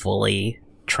see a fully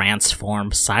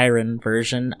transformed siren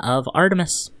version of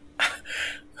Artemis.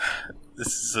 This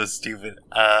is so stupid.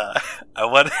 I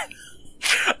want.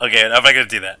 Okay, I'm not gonna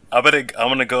do that. I'm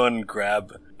gonna go and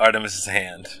grab Artemis's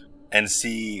hand and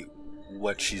see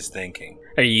what she's thinking.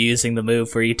 Are you using the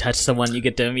move where you touch someone, you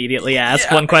get to immediately ask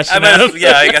one question?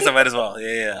 Yeah, I guess I might as well.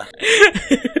 Yeah.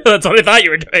 That's what I thought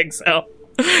you were doing. So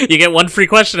you get one free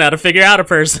question out to figure out a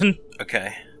person.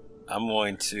 Okay. I'm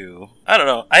going to... I don't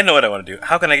know. I know what I want to do.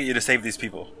 How can I get you to save these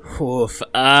people? Oof.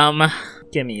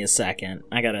 Give me a second.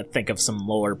 I gotta think of some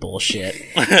lore bullshit.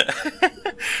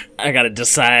 I gotta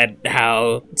decide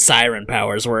how siren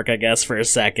powers work, I guess, for a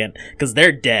second. Because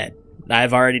they're dead.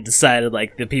 I've already decided,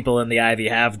 like, the people in the Ivy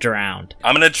have drowned.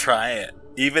 I'm gonna try it.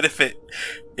 Even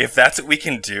if that's what we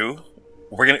can do,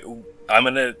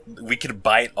 we could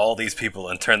bite all these people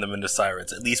and turn them into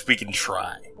sirens. At least we can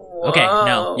try. Okay,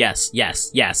 no, yes.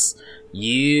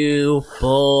 You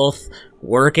both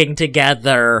working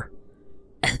together.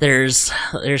 There's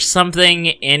something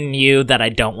in you that I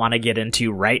don't want to get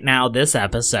into right now this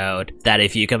episode, that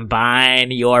if you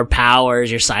combine your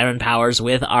powers, your siren powers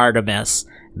with Artemis,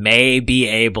 may be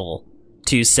able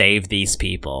to save these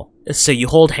people. So you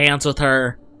hold hands with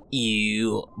her,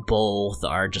 you both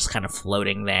are just kind of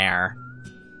floating there,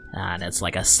 And it's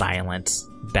like a silent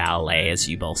ballet as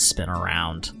you both spin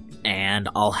around. And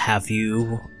I'll have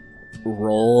you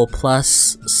roll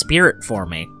plus spirit for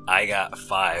me. I got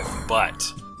 5, but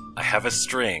I have a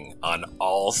string on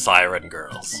all siren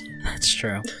girls. That's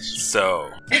true. So,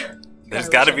 there's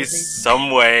gotta be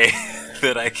some way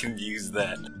that I can use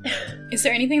that. Is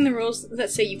there anything in the rules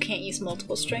that say you can't use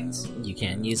multiple strings? You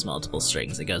can use multiple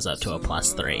strings. It goes up to a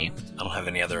 +3. I don't have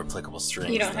any other applicable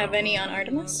strings. You don't have any on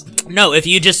Artemis? No, if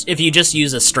you just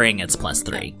use a string, it's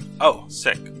 +3. Oh,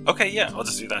 sick. Okay, yeah, I'll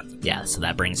just do that. Yeah, so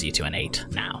that brings you to an 8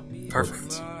 now.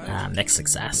 Perfect. Mixed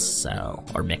success,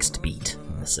 or mixed beat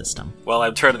in the system. Well,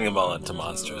 I'm turning them all into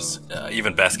monsters.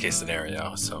 Even best case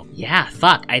scenario, so. Yeah,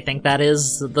 fuck. I think that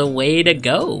is the way to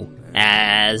go.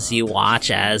 As you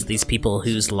watch as these people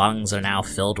whose lungs are now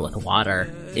filled with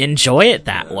water enjoy it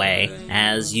that way,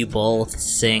 as you both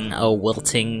sing a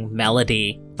wilting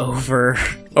melody over,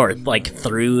 or like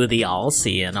through the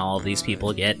Alsea, and all of these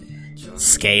people get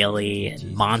scaly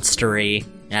and monstery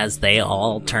as they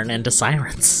all turn into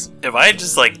sirens. Am I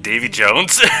just like Davy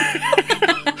Jones?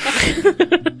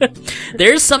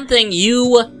 There's something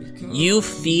you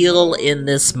feel in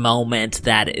this moment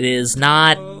that it is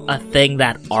not a thing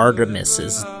that Artemis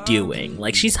is doing.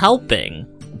 Like, she's helping,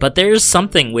 but there's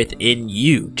something within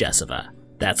you, Jessica,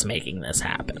 that's making this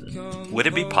happen. Would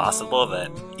it be possible that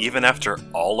even after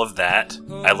all of that,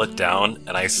 I look down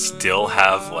and I still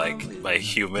have, like, my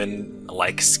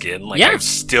human-like skin? Like, Yeah. I'm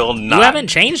still not... You haven't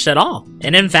changed at all.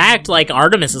 And in fact, like,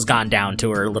 Artemis has gone down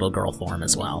to her little girl form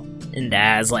as well. And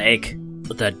as, like,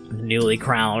 the newly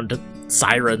crowned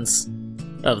sirens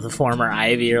of the former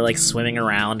Ivy are, like, swimming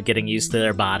around, getting used to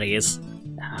their bodies,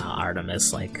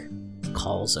 Artemis, like,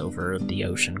 calls over the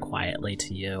ocean quietly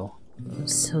to you. I'm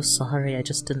so sorry, I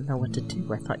just didn't know what to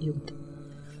do. I thought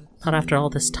after all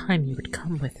this time you would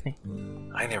come with me.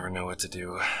 I never know what to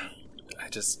do. I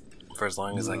just, for as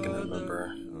long as I can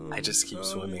remember, I just keep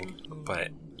swimming. But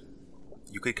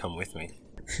you could come with me.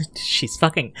 She's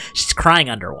crying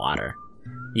underwater.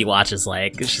 You watch as,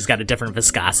 like, she's got a different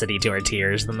viscosity to her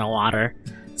tears than the water.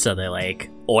 So they, like,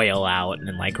 oil out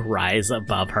and, like, rise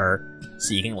above her.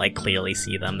 So you can, like, clearly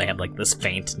see them. They have, like, this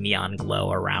faint neon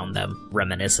glow around them,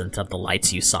 reminiscent of the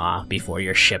lights you saw before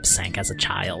your ship sank as a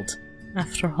child.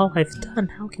 After all I've done,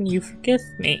 how can you forgive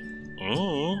me?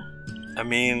 I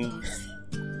mean,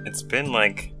 it's been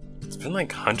like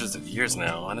hundreds of years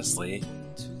now, honestly.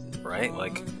 Right?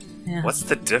 Like, Yeah. What's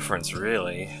the difference,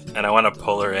 really? And I want to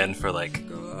pull her in for, like,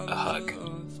 a hug.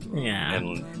 Yeah.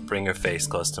 And bring her face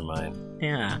close to mine.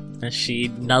 Yeah. As she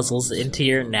nuzzles into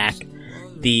your neck,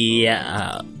 the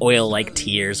oil-like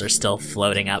tears are still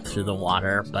floating up through the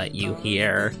water, but you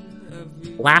hear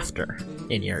laughter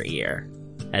in your ear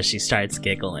as she starts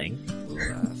giggling.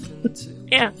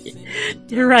 Yeah,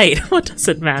 you're right. What does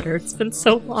it matter? It's been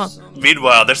so long.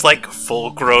 Meanwhile, there's like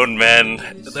full-grown men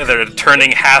that are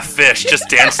turning half fish, just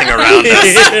dancing around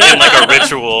us in like a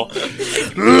ritual.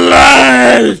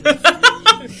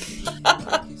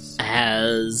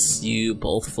 As you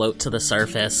both float to the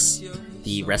surface,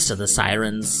 the rest of the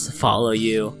sirens follow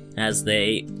you. As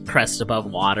they crest above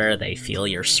water, they feel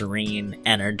your serene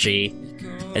energy.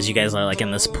 As you guys are like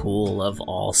in this pool of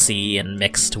Alsea and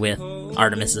mixed with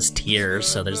Artemis's tears,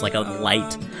 so there's like a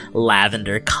light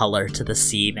lavender color to the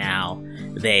sea now.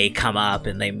 They come up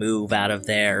and they move out of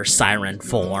their siren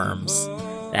forms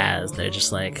as they're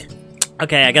just like,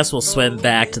 okay, I guess we'll swim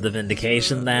back to the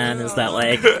Vindication then. Is that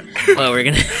like, well, we're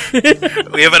gonna...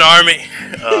 We have an army.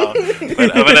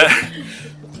 But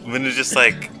I'm gonna just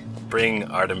like bring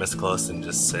Artemis close and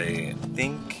just say,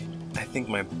 I think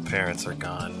my parents are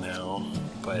gone now,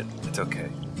 but it's okay.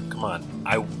 Come on,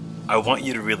 I want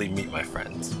you to really meet my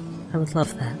friends. I would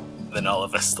love that. Then all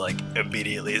of us like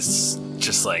immediately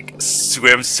just like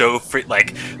swim so free,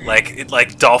 like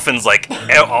dolphins, like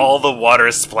all the water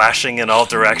is splashing in all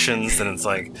directions, and it's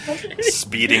like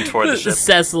speeding toward the ship.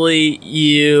 Cecily,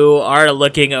 you are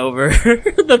looking over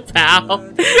the bow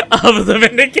of the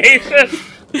Vindication.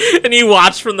 And you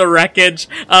watch from the wreckage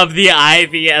of the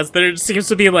Ivy as there seems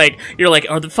to be like, you're like,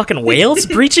 are the fucking whales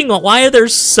breaching? Why are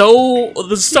there's so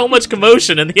much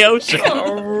commotion in the ocean?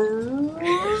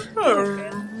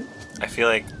 I feel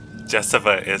like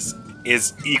Jessica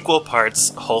is equal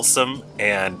parts wholesome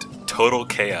and total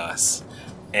chaos.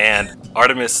 And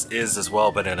Artemis is as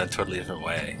well, but in a totally different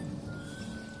way.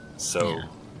 So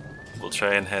we'll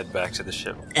try and head back to the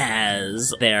ship.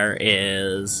 As there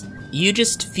is, you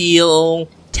just feel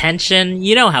tension.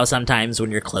 You know how sometimes when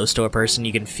you're close to a person,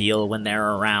 you can feel when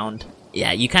they're around?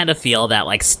 Yeah, you kind of feel that,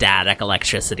 like, static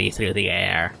electricity through the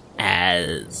air.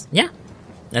 As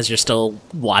you're still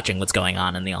watching what's going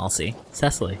on in the Alsea.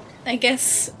 Cecily. I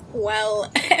guess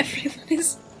while everyone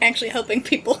is actually helping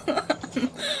people,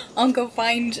 I'll go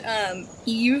find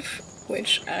Eve,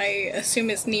 which I assume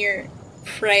is near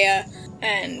Freya,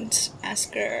 and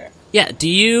ask her. Yeah, do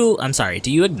you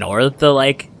ignore the,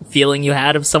 like, feeling you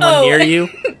had of someone near you?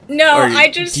 No, or I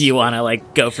just... do you want to,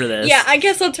 like, go for this? Yeah, I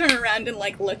guess I'll turn around and,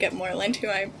 like, look at Moreland, who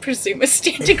I presume is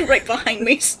standing right behind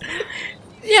me.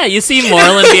 Yeah, you see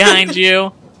Moreland behind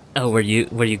you. Oh, were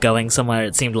you going somewhere?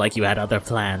 It seemed like you had other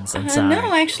plans. I'm sorry.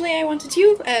 No, actually, I wanted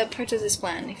you part of this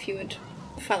plan, if you would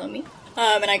follow me.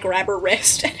 And I grab her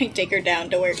wrist, and I take her down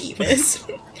to where Eve is.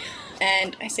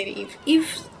 And I say to Eve,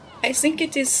 Eve, I think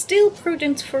it is still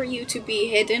prudent for you to be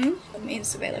hidden in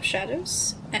the Veil of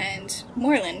Shadows. And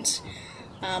Moreland,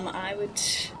 I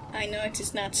know it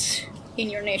is not in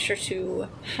your nature to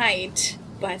hide,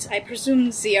 but I presume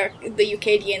the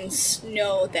Eucadians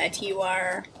know that you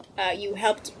are, you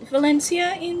helped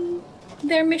Valencia in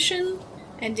their mission,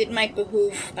 and it might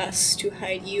behoove us to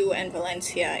hide you and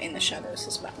Valencia in the shadows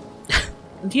as well.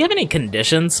 Do you have any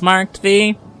conditions marked,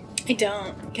 V? I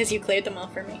don't, because you cleared them all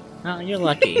for me. Oh, you're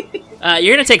lucky.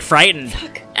 You're gonna take Frightened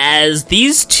as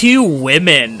these two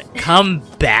women come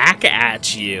back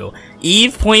at you.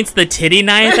 Eve points the titty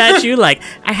knife at you like,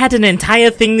 I had an entire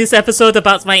thing this episode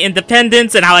about my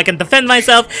independence and how I can defend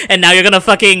myself, and now you're gonna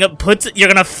you're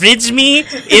gonna fridge me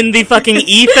in the fucking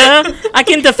ether? I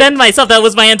can defend myself, that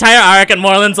was my entire arc, and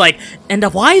Moreland's like, and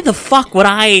why the fuck would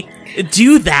I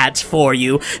do that for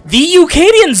you? The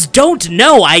Eucadians don't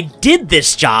know I did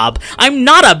this job. I'm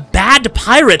not a bad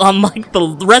pirate unlike the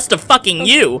rest of fucking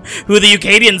you, who the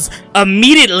Eucadians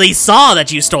immediately saw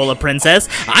that you stole a princess.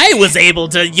 I was able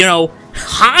to, you know,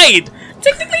 hide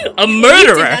technically a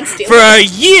murderer for a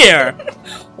year.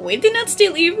 We did not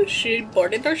steal Eve. She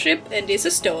boarded our ship and is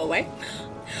a stowaway.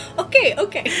 Okay.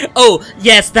 Oh,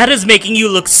 yes, that is making you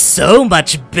look so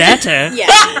much better.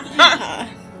 Yeah.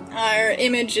 Our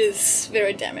image is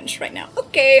very damaged right now.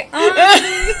 Okay,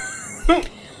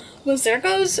 well, there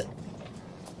goes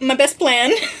my best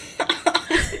plan.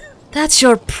 That's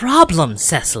your problem,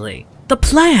 Cecily. The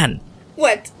plan.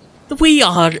 What? We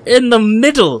are in the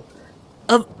middle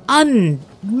of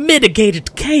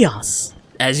unmitigated chaos.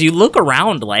 As you look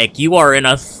around, like, you are in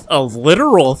a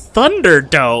literal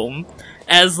thunderdome.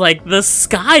 As, like, the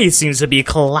sky seems to be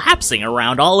collapsing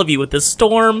around all of you with the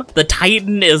storm. The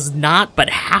Titan is not but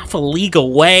half a league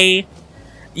away.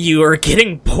 You are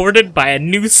getting boarded by a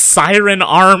new siren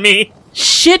army.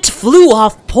 Shit flew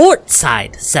off port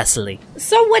side, Cecily.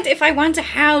 So what if I want to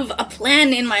have a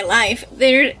plan in my life?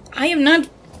 I am not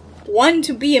one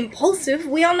to be impulsive.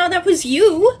 We all know that was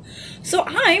you. So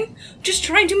I'm just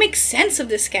trying to make sense of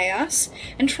this chaos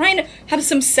and trying to have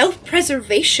some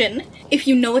self-preservation, if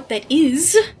you know what that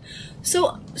is.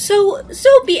 So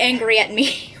be angry at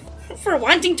me for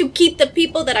wanting to keep the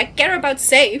people that I care about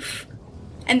safe.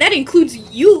 And that includes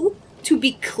you, to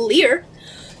be clear.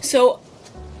 So,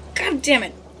 god damn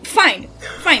it. Fine.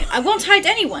 I won't hide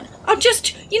anyone. I'll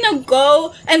just,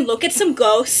 go and look at some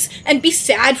ghosts and be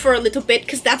sad for a little bit,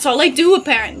 because that's all I do,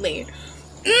 apparently.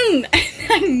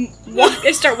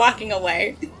 I start walking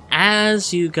away.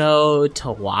 As you go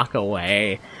to walk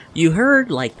away, you heard,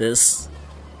 like, this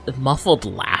muffled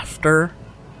laughter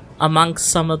amongst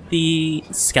some of the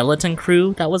skeleton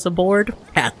crew that was aboard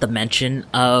at the mention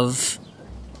of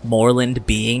Moreland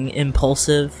being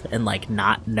impulsive and, like,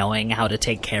 not knowing how to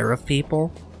take care of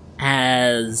people.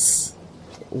 As...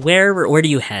 Where do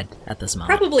you head at this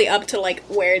moment? Probably up to, like,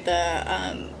 where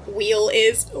the wheel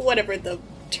is, whatever the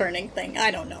turning thing.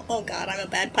 I don't know. Oh god, I'm a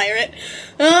bad pirate.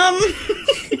 The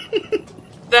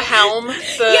helm.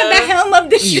 The helm of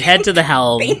the ship. You head to the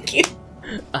helm. Thank you.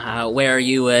 Where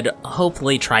you would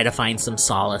hopefully try to find some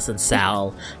solace in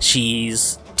Sal.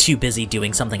 She's too busy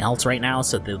doing something else right now,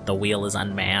 so the wheel is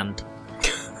unmanned.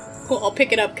 Cool, I'll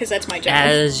pick it up because that's my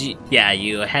job.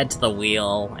 You head to the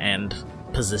wheel and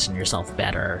position yourself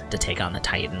better to take on the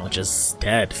Titan, which is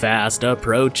steadfast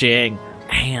approaching.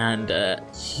 And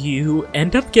you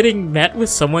end up getting met with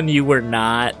someone you were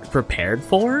not prepared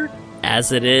for,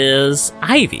 as it is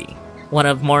Ivy, one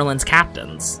of Moreland's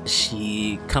captains.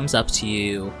 She comes up to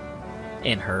you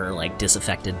in her, like,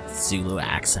 disaffected Zulu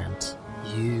accent.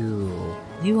 You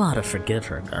ought to forgive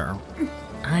her, girl.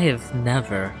 I have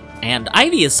never... And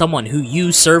Ivy is someone who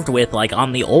you served with, like,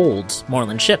 on the old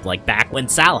Moreland ship, like, back when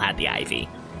Sal had the Ivy.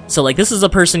 So, like, this is a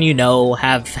person you know,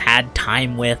 have had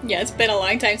time with. Yeah, it's been a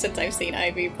long time since I've seen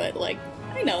Ivy, but, like,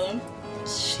 I know them.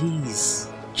 She's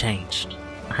changed.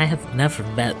 I have never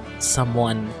met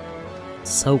someone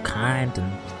so kind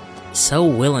and so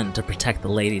willing to protect the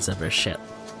ladies of her ship.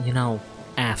 You know,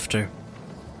 after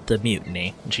the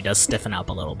mutiny. And she does stiffen up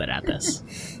a little bit at this.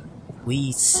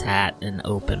 We sat in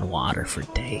open water for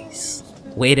days,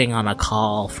 waiting on a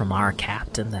call from our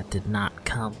captain that did not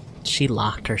come. She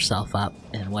locked herself up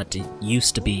in what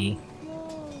used to be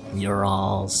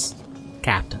Ural's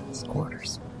captain's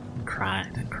quarters, and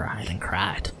cried and cried and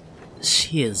cried.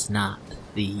 She is not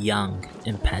the young,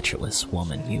 impetuous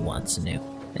woman you once knew.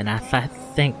 And if I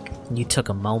think you took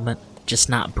a moment just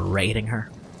not berating her,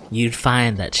 you'd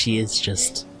find that she is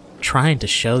just trying to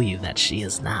show you that she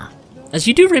is not. As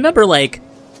you do remember, like,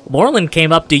 Moreland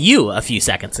came up to you a few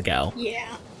seconds ago.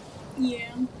 Yeah.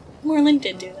 Moreland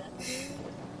did do that.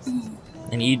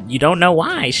 And you don't know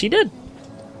why she did.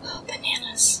 Oh,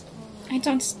 bananas. I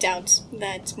don't doubt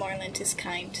that Moreland is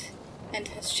kind and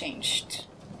has changed.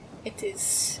 It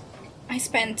is... I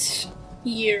spent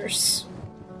years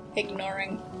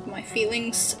ignoring my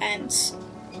feelings and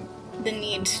the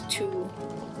need to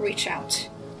reach out.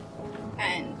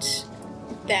 And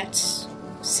that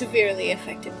severely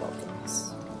affected both of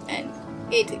us. And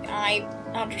I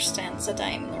understand that I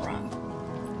am in the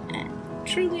wrong. And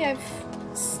truly I've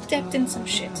stepped in some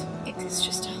shit. It is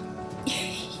just...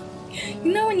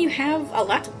 You know when you have a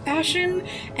lot of passion,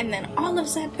 and then all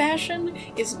of that passion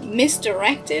is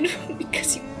misdirected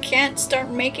because you can't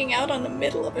start making out on the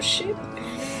middle of a ship?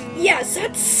 Yes,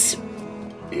 that's...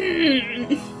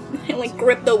 I like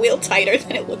grip the wheel tighter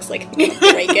than it looks like I'm gonna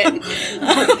break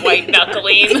it. White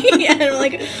knuckling. Yeah, and I'm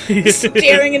like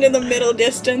staring into the middle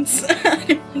distance.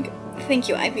 Like, thank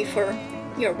you, Ivy, for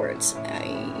your words.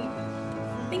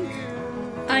 I think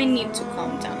I need to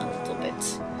calm down a little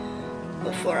bit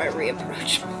before I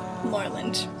reapproach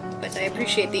Moreland, but I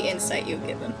appreciate the insight you've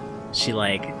given.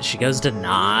 She goes to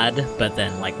nod, but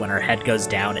then, like, when her head goes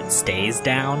down, it stays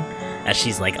down, as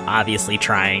she's, like, obviously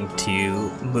trying to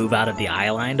move out of the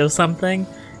eye line of something,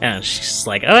 and she's just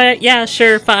like, oh, yeah,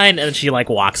 sure, fine, and she, like,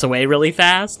 walks away really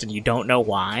fast, and you don't know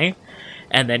why,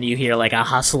 and then you hear, like, a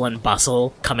hustle and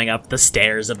bustle coming up the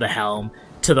stairs of the helm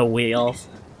to the wheel,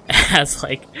 as,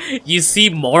 like, you see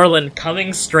Moreland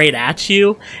coming straight at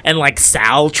you, and, like,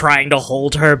 Sal trying to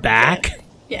hold her back.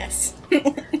 Yes.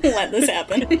 Let this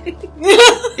happen.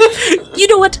 You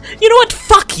know what?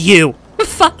 Fuck you!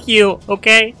 Fuck you,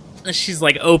 okay? She's,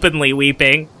 like, openly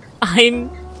weeping. I'm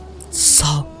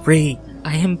sorry.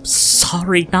 I am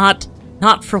sorry, not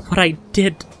for what I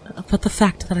did, but the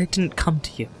fact that I didn't come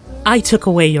to you. I took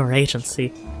away your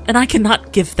agency, and I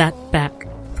cannot give that back,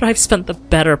 but I've spent the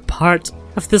better part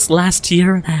of this last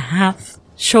year and a half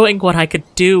showing what I could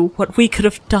do, what we could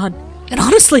have done. And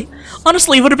honestly,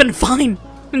 it would have been fine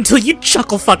until you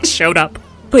chucklefucks showed up.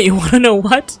 But you wanna know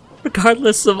what?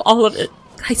 Regardless of all of it,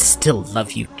 I still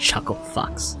love you,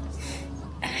 chucklefucks.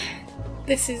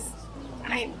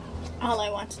 All I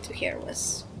wanted to hear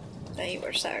was that you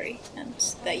were sorry, and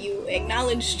that you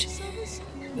acknowledged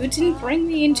you didn't bring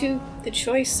me into the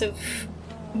choice of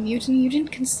mutiny, you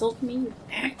didn't consult me, you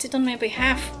acted on my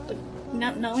behalf, but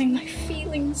not knowing my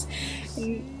feelings.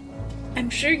 And I'm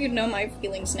sure you know my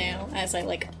feelings now, as I,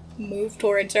 like, move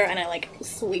towards her and I, like,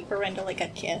 sweep her into, like, a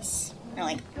kiss. I,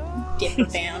 like, dip her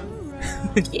down.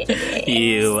 Yes.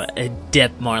 You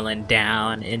dip Moreland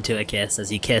down into a kiss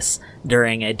as you kiss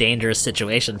during a dangerous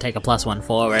situation. Take a +1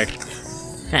 forward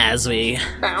as we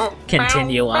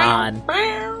continue on.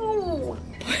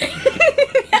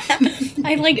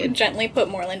 I, like, gently put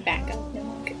Moreland back up.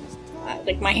 And,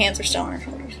 like, my hands are still on her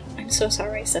shoulders. I'm so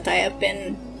sorry that I have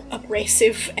been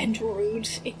abrasive and rude.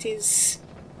 It has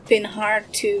been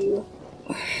hard to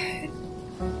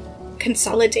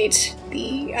consolidate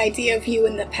the idea of you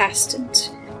in the past and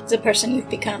the person you've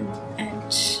become,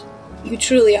 and you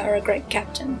truly are a great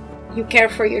captain. You care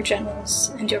for your generals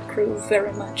and your crew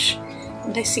very much,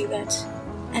 and I see that.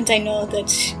 And I know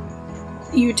that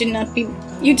you did not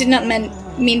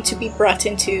mean to be brought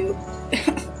into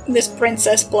this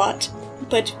princess plot,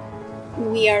 but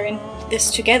we are in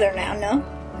this together now, no?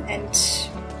 And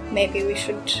maybe we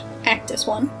should act as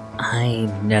one. I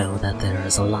know that there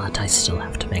is a lot I still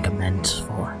have to make amends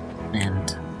for,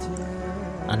 and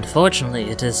unfortunately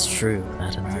it is true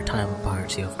that in our time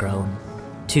apart you have grown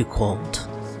too cold,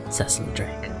 Cecily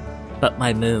Drake. But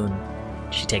my moon,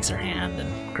 she takes her hand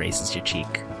and graces your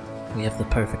cheek. We have the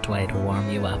perfect way to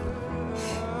warm you up.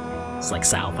 It's like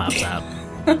Sal pops out.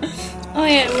 Oh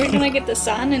yeah, we're gonna get the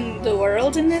sun and the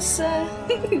world in this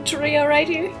trio right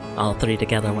here. All three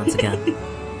together once again.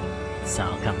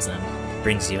 Sal comes in,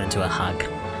 brings you into a hug,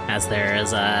 as there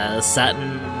is a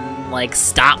sudden, like,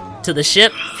 stop to the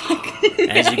ship.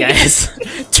 As you guys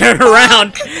turn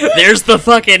around, there's the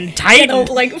fucking Titan. You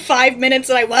know, like 5 minutes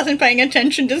that I wasn't paying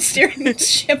attention to steering the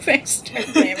ship, I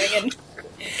started ramming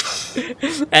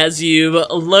in. As you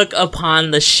look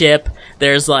upon the ship,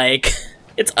 there's, like,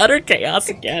 It's utter chaos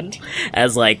again.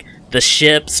 As, like, the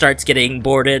ship starts getting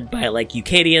boarded by, like,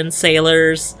 Eucadian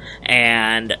sailors,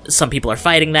 and some people are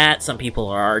fighting that, some people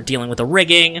are dealing with the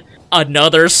rigging,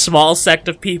 another small sect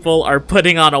of people are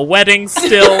putting on a wedding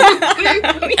still.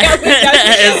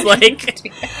 It's like...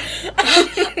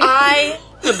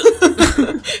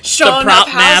 Sean the prop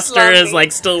master is,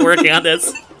 like, still working on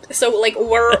this. So, like,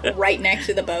 we're right next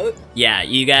to the boat? Yeah,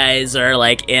 you guys are,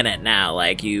 like, in it now.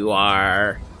 Like, you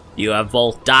have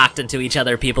both docked into each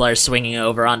other. People are swinging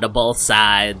over onto both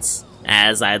sides.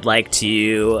 As I'd like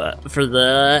to, for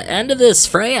the end of this,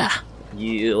 Freya,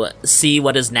 you see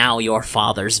what is now your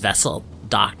father's vessel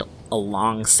docked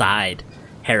alongside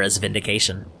Hera's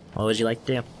Vindication. What would you like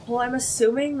to do? Well, I'm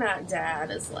assuming that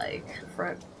Dad is, like,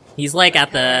 front. He's, like,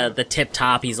 at the tip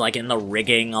top. He's, like, in the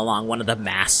rigging along one of the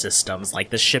mast systems. Like,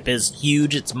 the ship is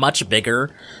huge. It's much bigger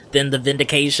than the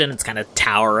Vindication. It's kind of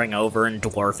towering over and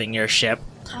dwarfing your ship.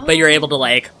 Oh. But you're able to,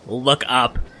 like, look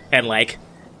up and, like,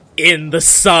 in the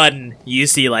sun, you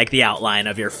see, like, the outline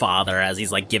of your father as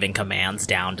he's, like, giving commands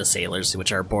down to sailors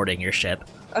which are boarding your ship.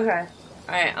 Okay.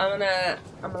 Alright, I'm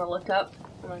gonna look up.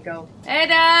 I'm gonna go, "Hey,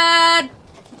 Dad!"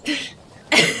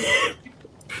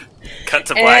 Cut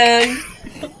to black. And...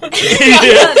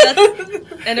 yeah, that's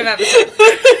end of episode.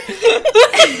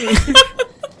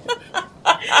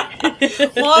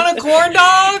 Want a corn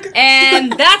dog?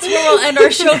 And that's where we'll end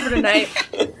our show for tonight.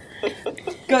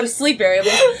 Go to sleep, variable.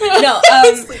 No,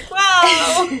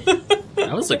 wow.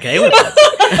 I was okay with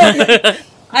that.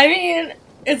 I mean,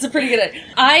 it's a pretty good idea.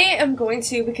 I am going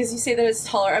to, because you say that it's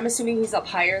taller, I'm assuming he's up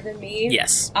higher than me.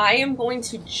 Yes. I am going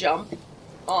to jump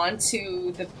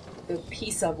onto the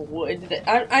piece of wood.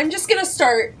 I'm just gonna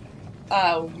start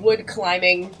wood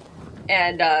climbing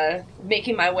and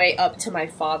making my way up to my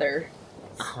father.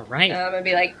 All right. I'm gonna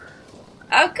be like,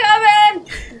 "I'm coming!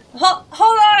 Hold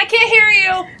on, I can't hear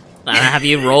you!" Have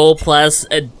you roll plus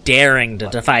a daring to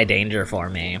defy danger for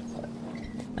me.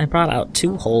 I brought out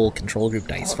 2 whole control group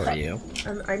dice for you.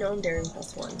 I know I'm daring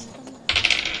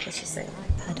 +1. Let's just say.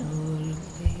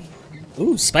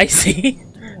 Ooh, spicy.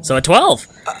 So a 12.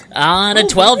 On a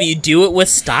 12, you do it with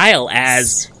style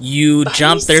as you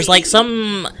jump. There's, like,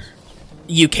 some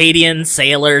Eucadian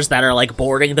sailors that are, like,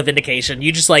 boarding the Vindication.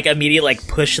 You just, like, immediately, like,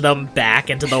 push them back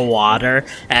into the water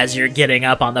as you're getting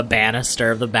up on the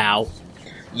banister of the bow.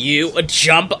 You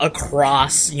jump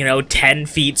across, 10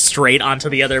 feet straight onto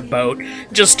the other boat.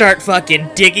 Just start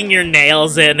fucking digging your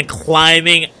nails in,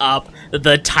 climbing up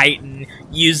the Titan,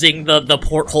 using the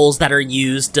portholes that are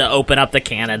used to open up the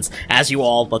cannons. As you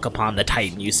all look upon the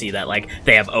Titan, you see that, like,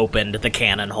 they have opened the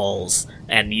cannon holes,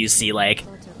 and you see, like,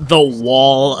 the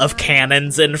wall of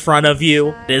cannons in front of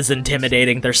you. It is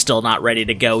intimidating. They're still not ready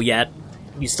to go yet.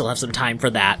 You still have some time for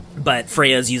that, but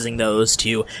Freya's using those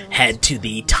to head to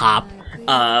the top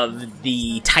of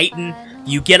the Titan.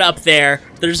 You get up there,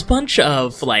 there's a bunch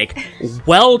of, like,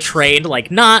 well-trained, like,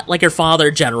 not like your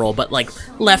father general, but, like,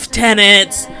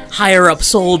 lieutenants, higher-up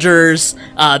soldiers,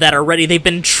 that are ready. They've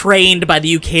been trained by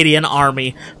the Eucadian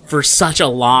army for such a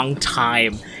long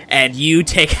time, and you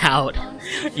take out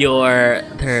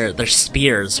their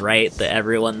spears, right? That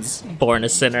everyone's born a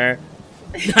sinner.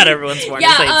 Not everyone's born to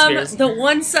say spears. The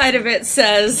one side of it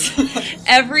says,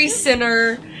 every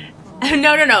sinner...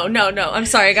 No, I'm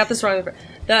sorry, I got this wrong.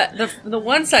 The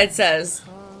one side says,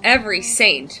 every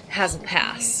saint has a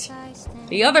past.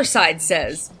 The other side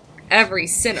says, every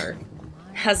sinner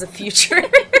has a future.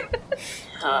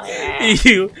 Oh, yeah.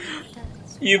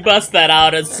 You bust that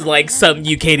out as, like, some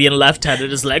Eucadian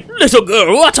lieutenant is like, "Little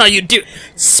girl, what are you doing?"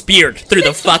 Speared through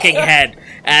the fucking head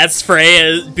as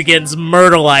Freya begins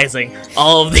myrtleizing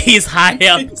all of these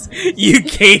high-up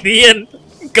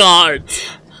Eucadian guards.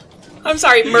 I'm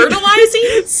sorry,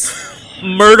 myrtleizing?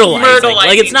 Myrtleizing.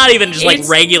 Like, it's not even just, like,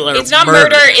 regular It's not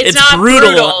murder. it's not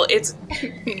brutal. It's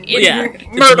myrtleizing.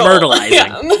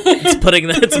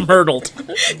 Yeah. It's myrtled.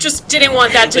 Just didn't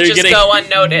want that to They're just go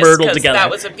unnoticed, because that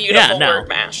was a beautiful word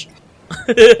mash.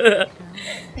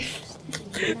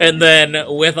 And then,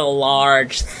 with a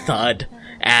large thud,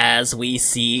 as we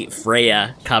see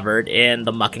Freya covered in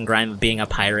the muck and grime of being a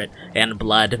pirate and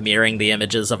blood mirroring the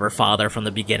images of her father from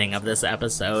the beginning of this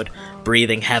episode,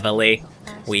 breathing heavily,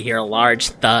 we hear a large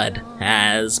thud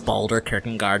as Baldur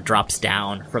Kierkegaard drops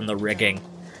down from the rigging,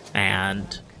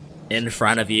 and in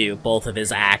front of you, both of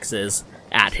his axes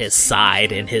at his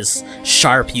side in his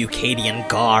sharp Eucadian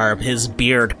garb, his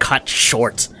beard cut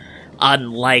short,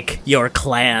 unlike your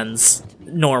clan's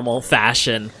normal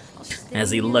fashion,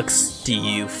 as he looks to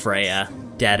you, Freya,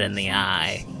 dead in the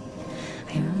eye.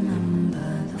 I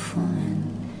remember the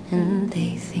fallen, and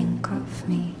they think of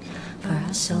me, for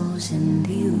our souls in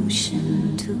the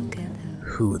ocean together.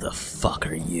 Who the fuck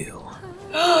are you?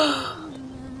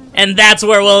 And that's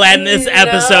where we'll end this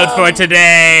episode for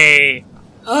today.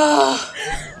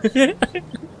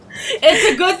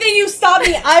 It's a good thing you stopped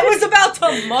me. I was about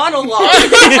to monologue.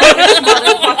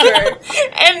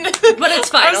 But it's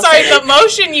fine. I'm sorry, the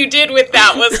motion you did with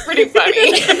that was pretty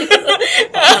funny.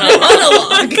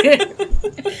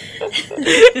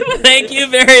 Thank you,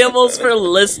 Variables, for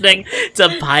listening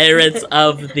to Pirates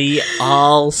of the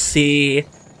All Sea.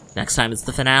 Next time it's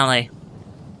the finale.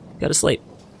 Go to sleep.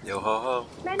 Yo ho ho.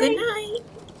 Good night.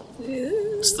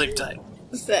 Sleep tight.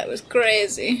 That was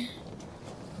crazy.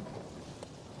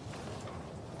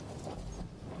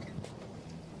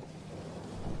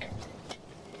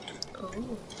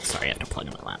 Sorry, I have to plug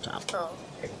in my laptop. Oh.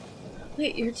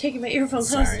 Wait, you're taking my earphones.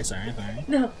 Sorry.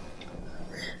 No.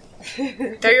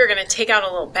 I thought you were going to take out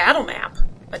a little battle map.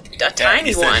 A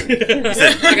tiny one. I got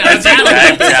a battle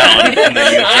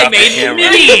I made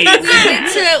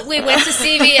minis. We went to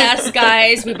CVS,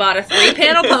 guys. We bought a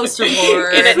 3-panel poster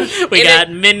board. We got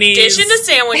minis. In addition to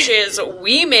sandwiches,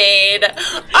 we made a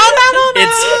battle map.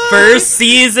 It's first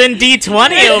season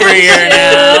D20 over here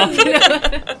now.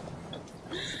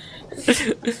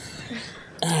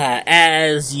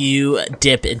 As you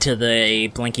dip into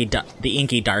the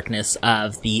inky darkness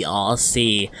of the All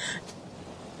Sea,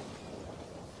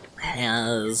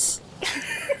 as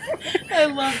I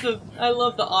love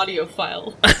the audio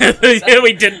file.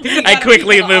 we did. I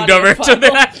quickly moved over to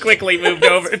the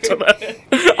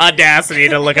Audacity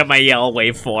to look at my yell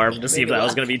waveform to see if that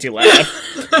was going to be too loud,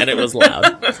 and it was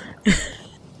loud.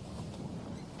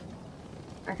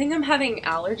 I think I'm having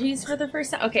allergies for the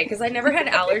first time. Okay, because I never had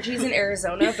allergies in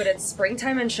Arizona, but it's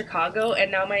springtime in Chicago,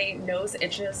 and now my nose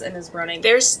itches and is running.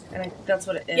 That's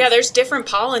what it is. Yeah, there's different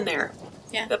pollen there.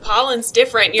 Yeah. The pollen's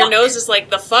different. Your nose is like,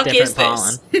 the fuck Different is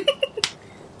pollen. this?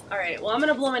 All right. Well, I'm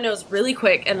gonna blow my nose really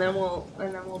quick, and then we'll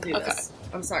do this.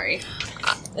 I'm sorry.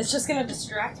 It's just gonna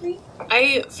distract me.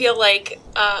 I feel like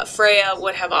Freya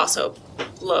would have also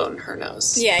blown her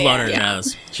nose. Blown her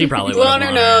nose. She probably would have blown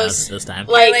her nose this time.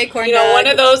 Like, one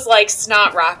of those like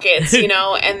snot rockets,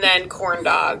 and then corn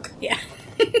dog. Yeah.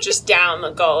 Just down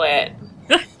the gullet.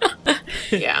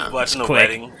 Yeah. Watching the quick.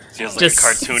 wedding. Feels like Just a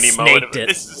cartoony moment of snaked it.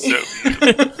 This is so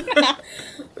beautiful.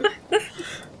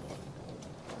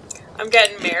 I'm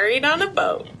getting married on a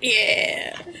boat.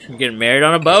 Yeah. You're getting married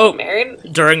on a boat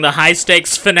during the high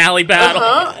stakes finale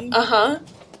battle.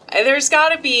 There's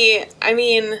gotta be,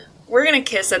 we're gonna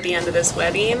kiss at the end of this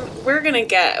wedding. We're gonna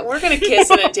kiss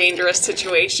in a dangerous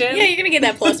situation. Yeah, you're gonna get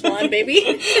that +1,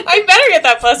 baby. I better get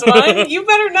that +1. You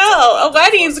better know. A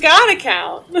wedding's gotta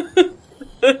count.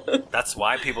 That's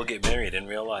why people get married in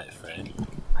real life, right?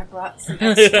 I brought some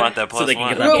Want that So they can +1.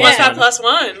 get that What's that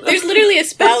 +1? There's literally a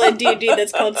spell in D&D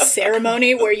that's called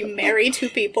Ceremony, where you marry 2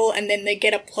 people and then they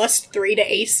get a +3 to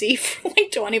AC for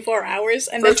like 24 hours.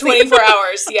 And For 24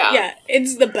 hours, yeah. Yeah,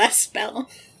 it's the best spell.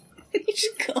 You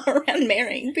just go around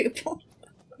marrying people.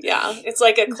 Yeah, it's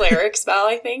like a cleric spell,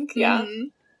 I think. Yeah. Mm-hmm.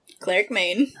 Cleric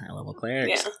main. High-level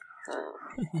clerics.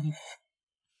 Yeah.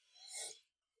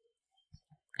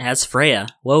 As Freya,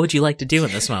 what would you like to do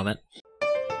in this moment?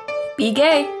 Be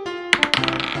gay.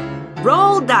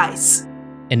 Roll dice.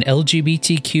 An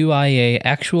LGBTQIA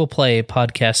actual play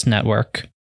podcast network.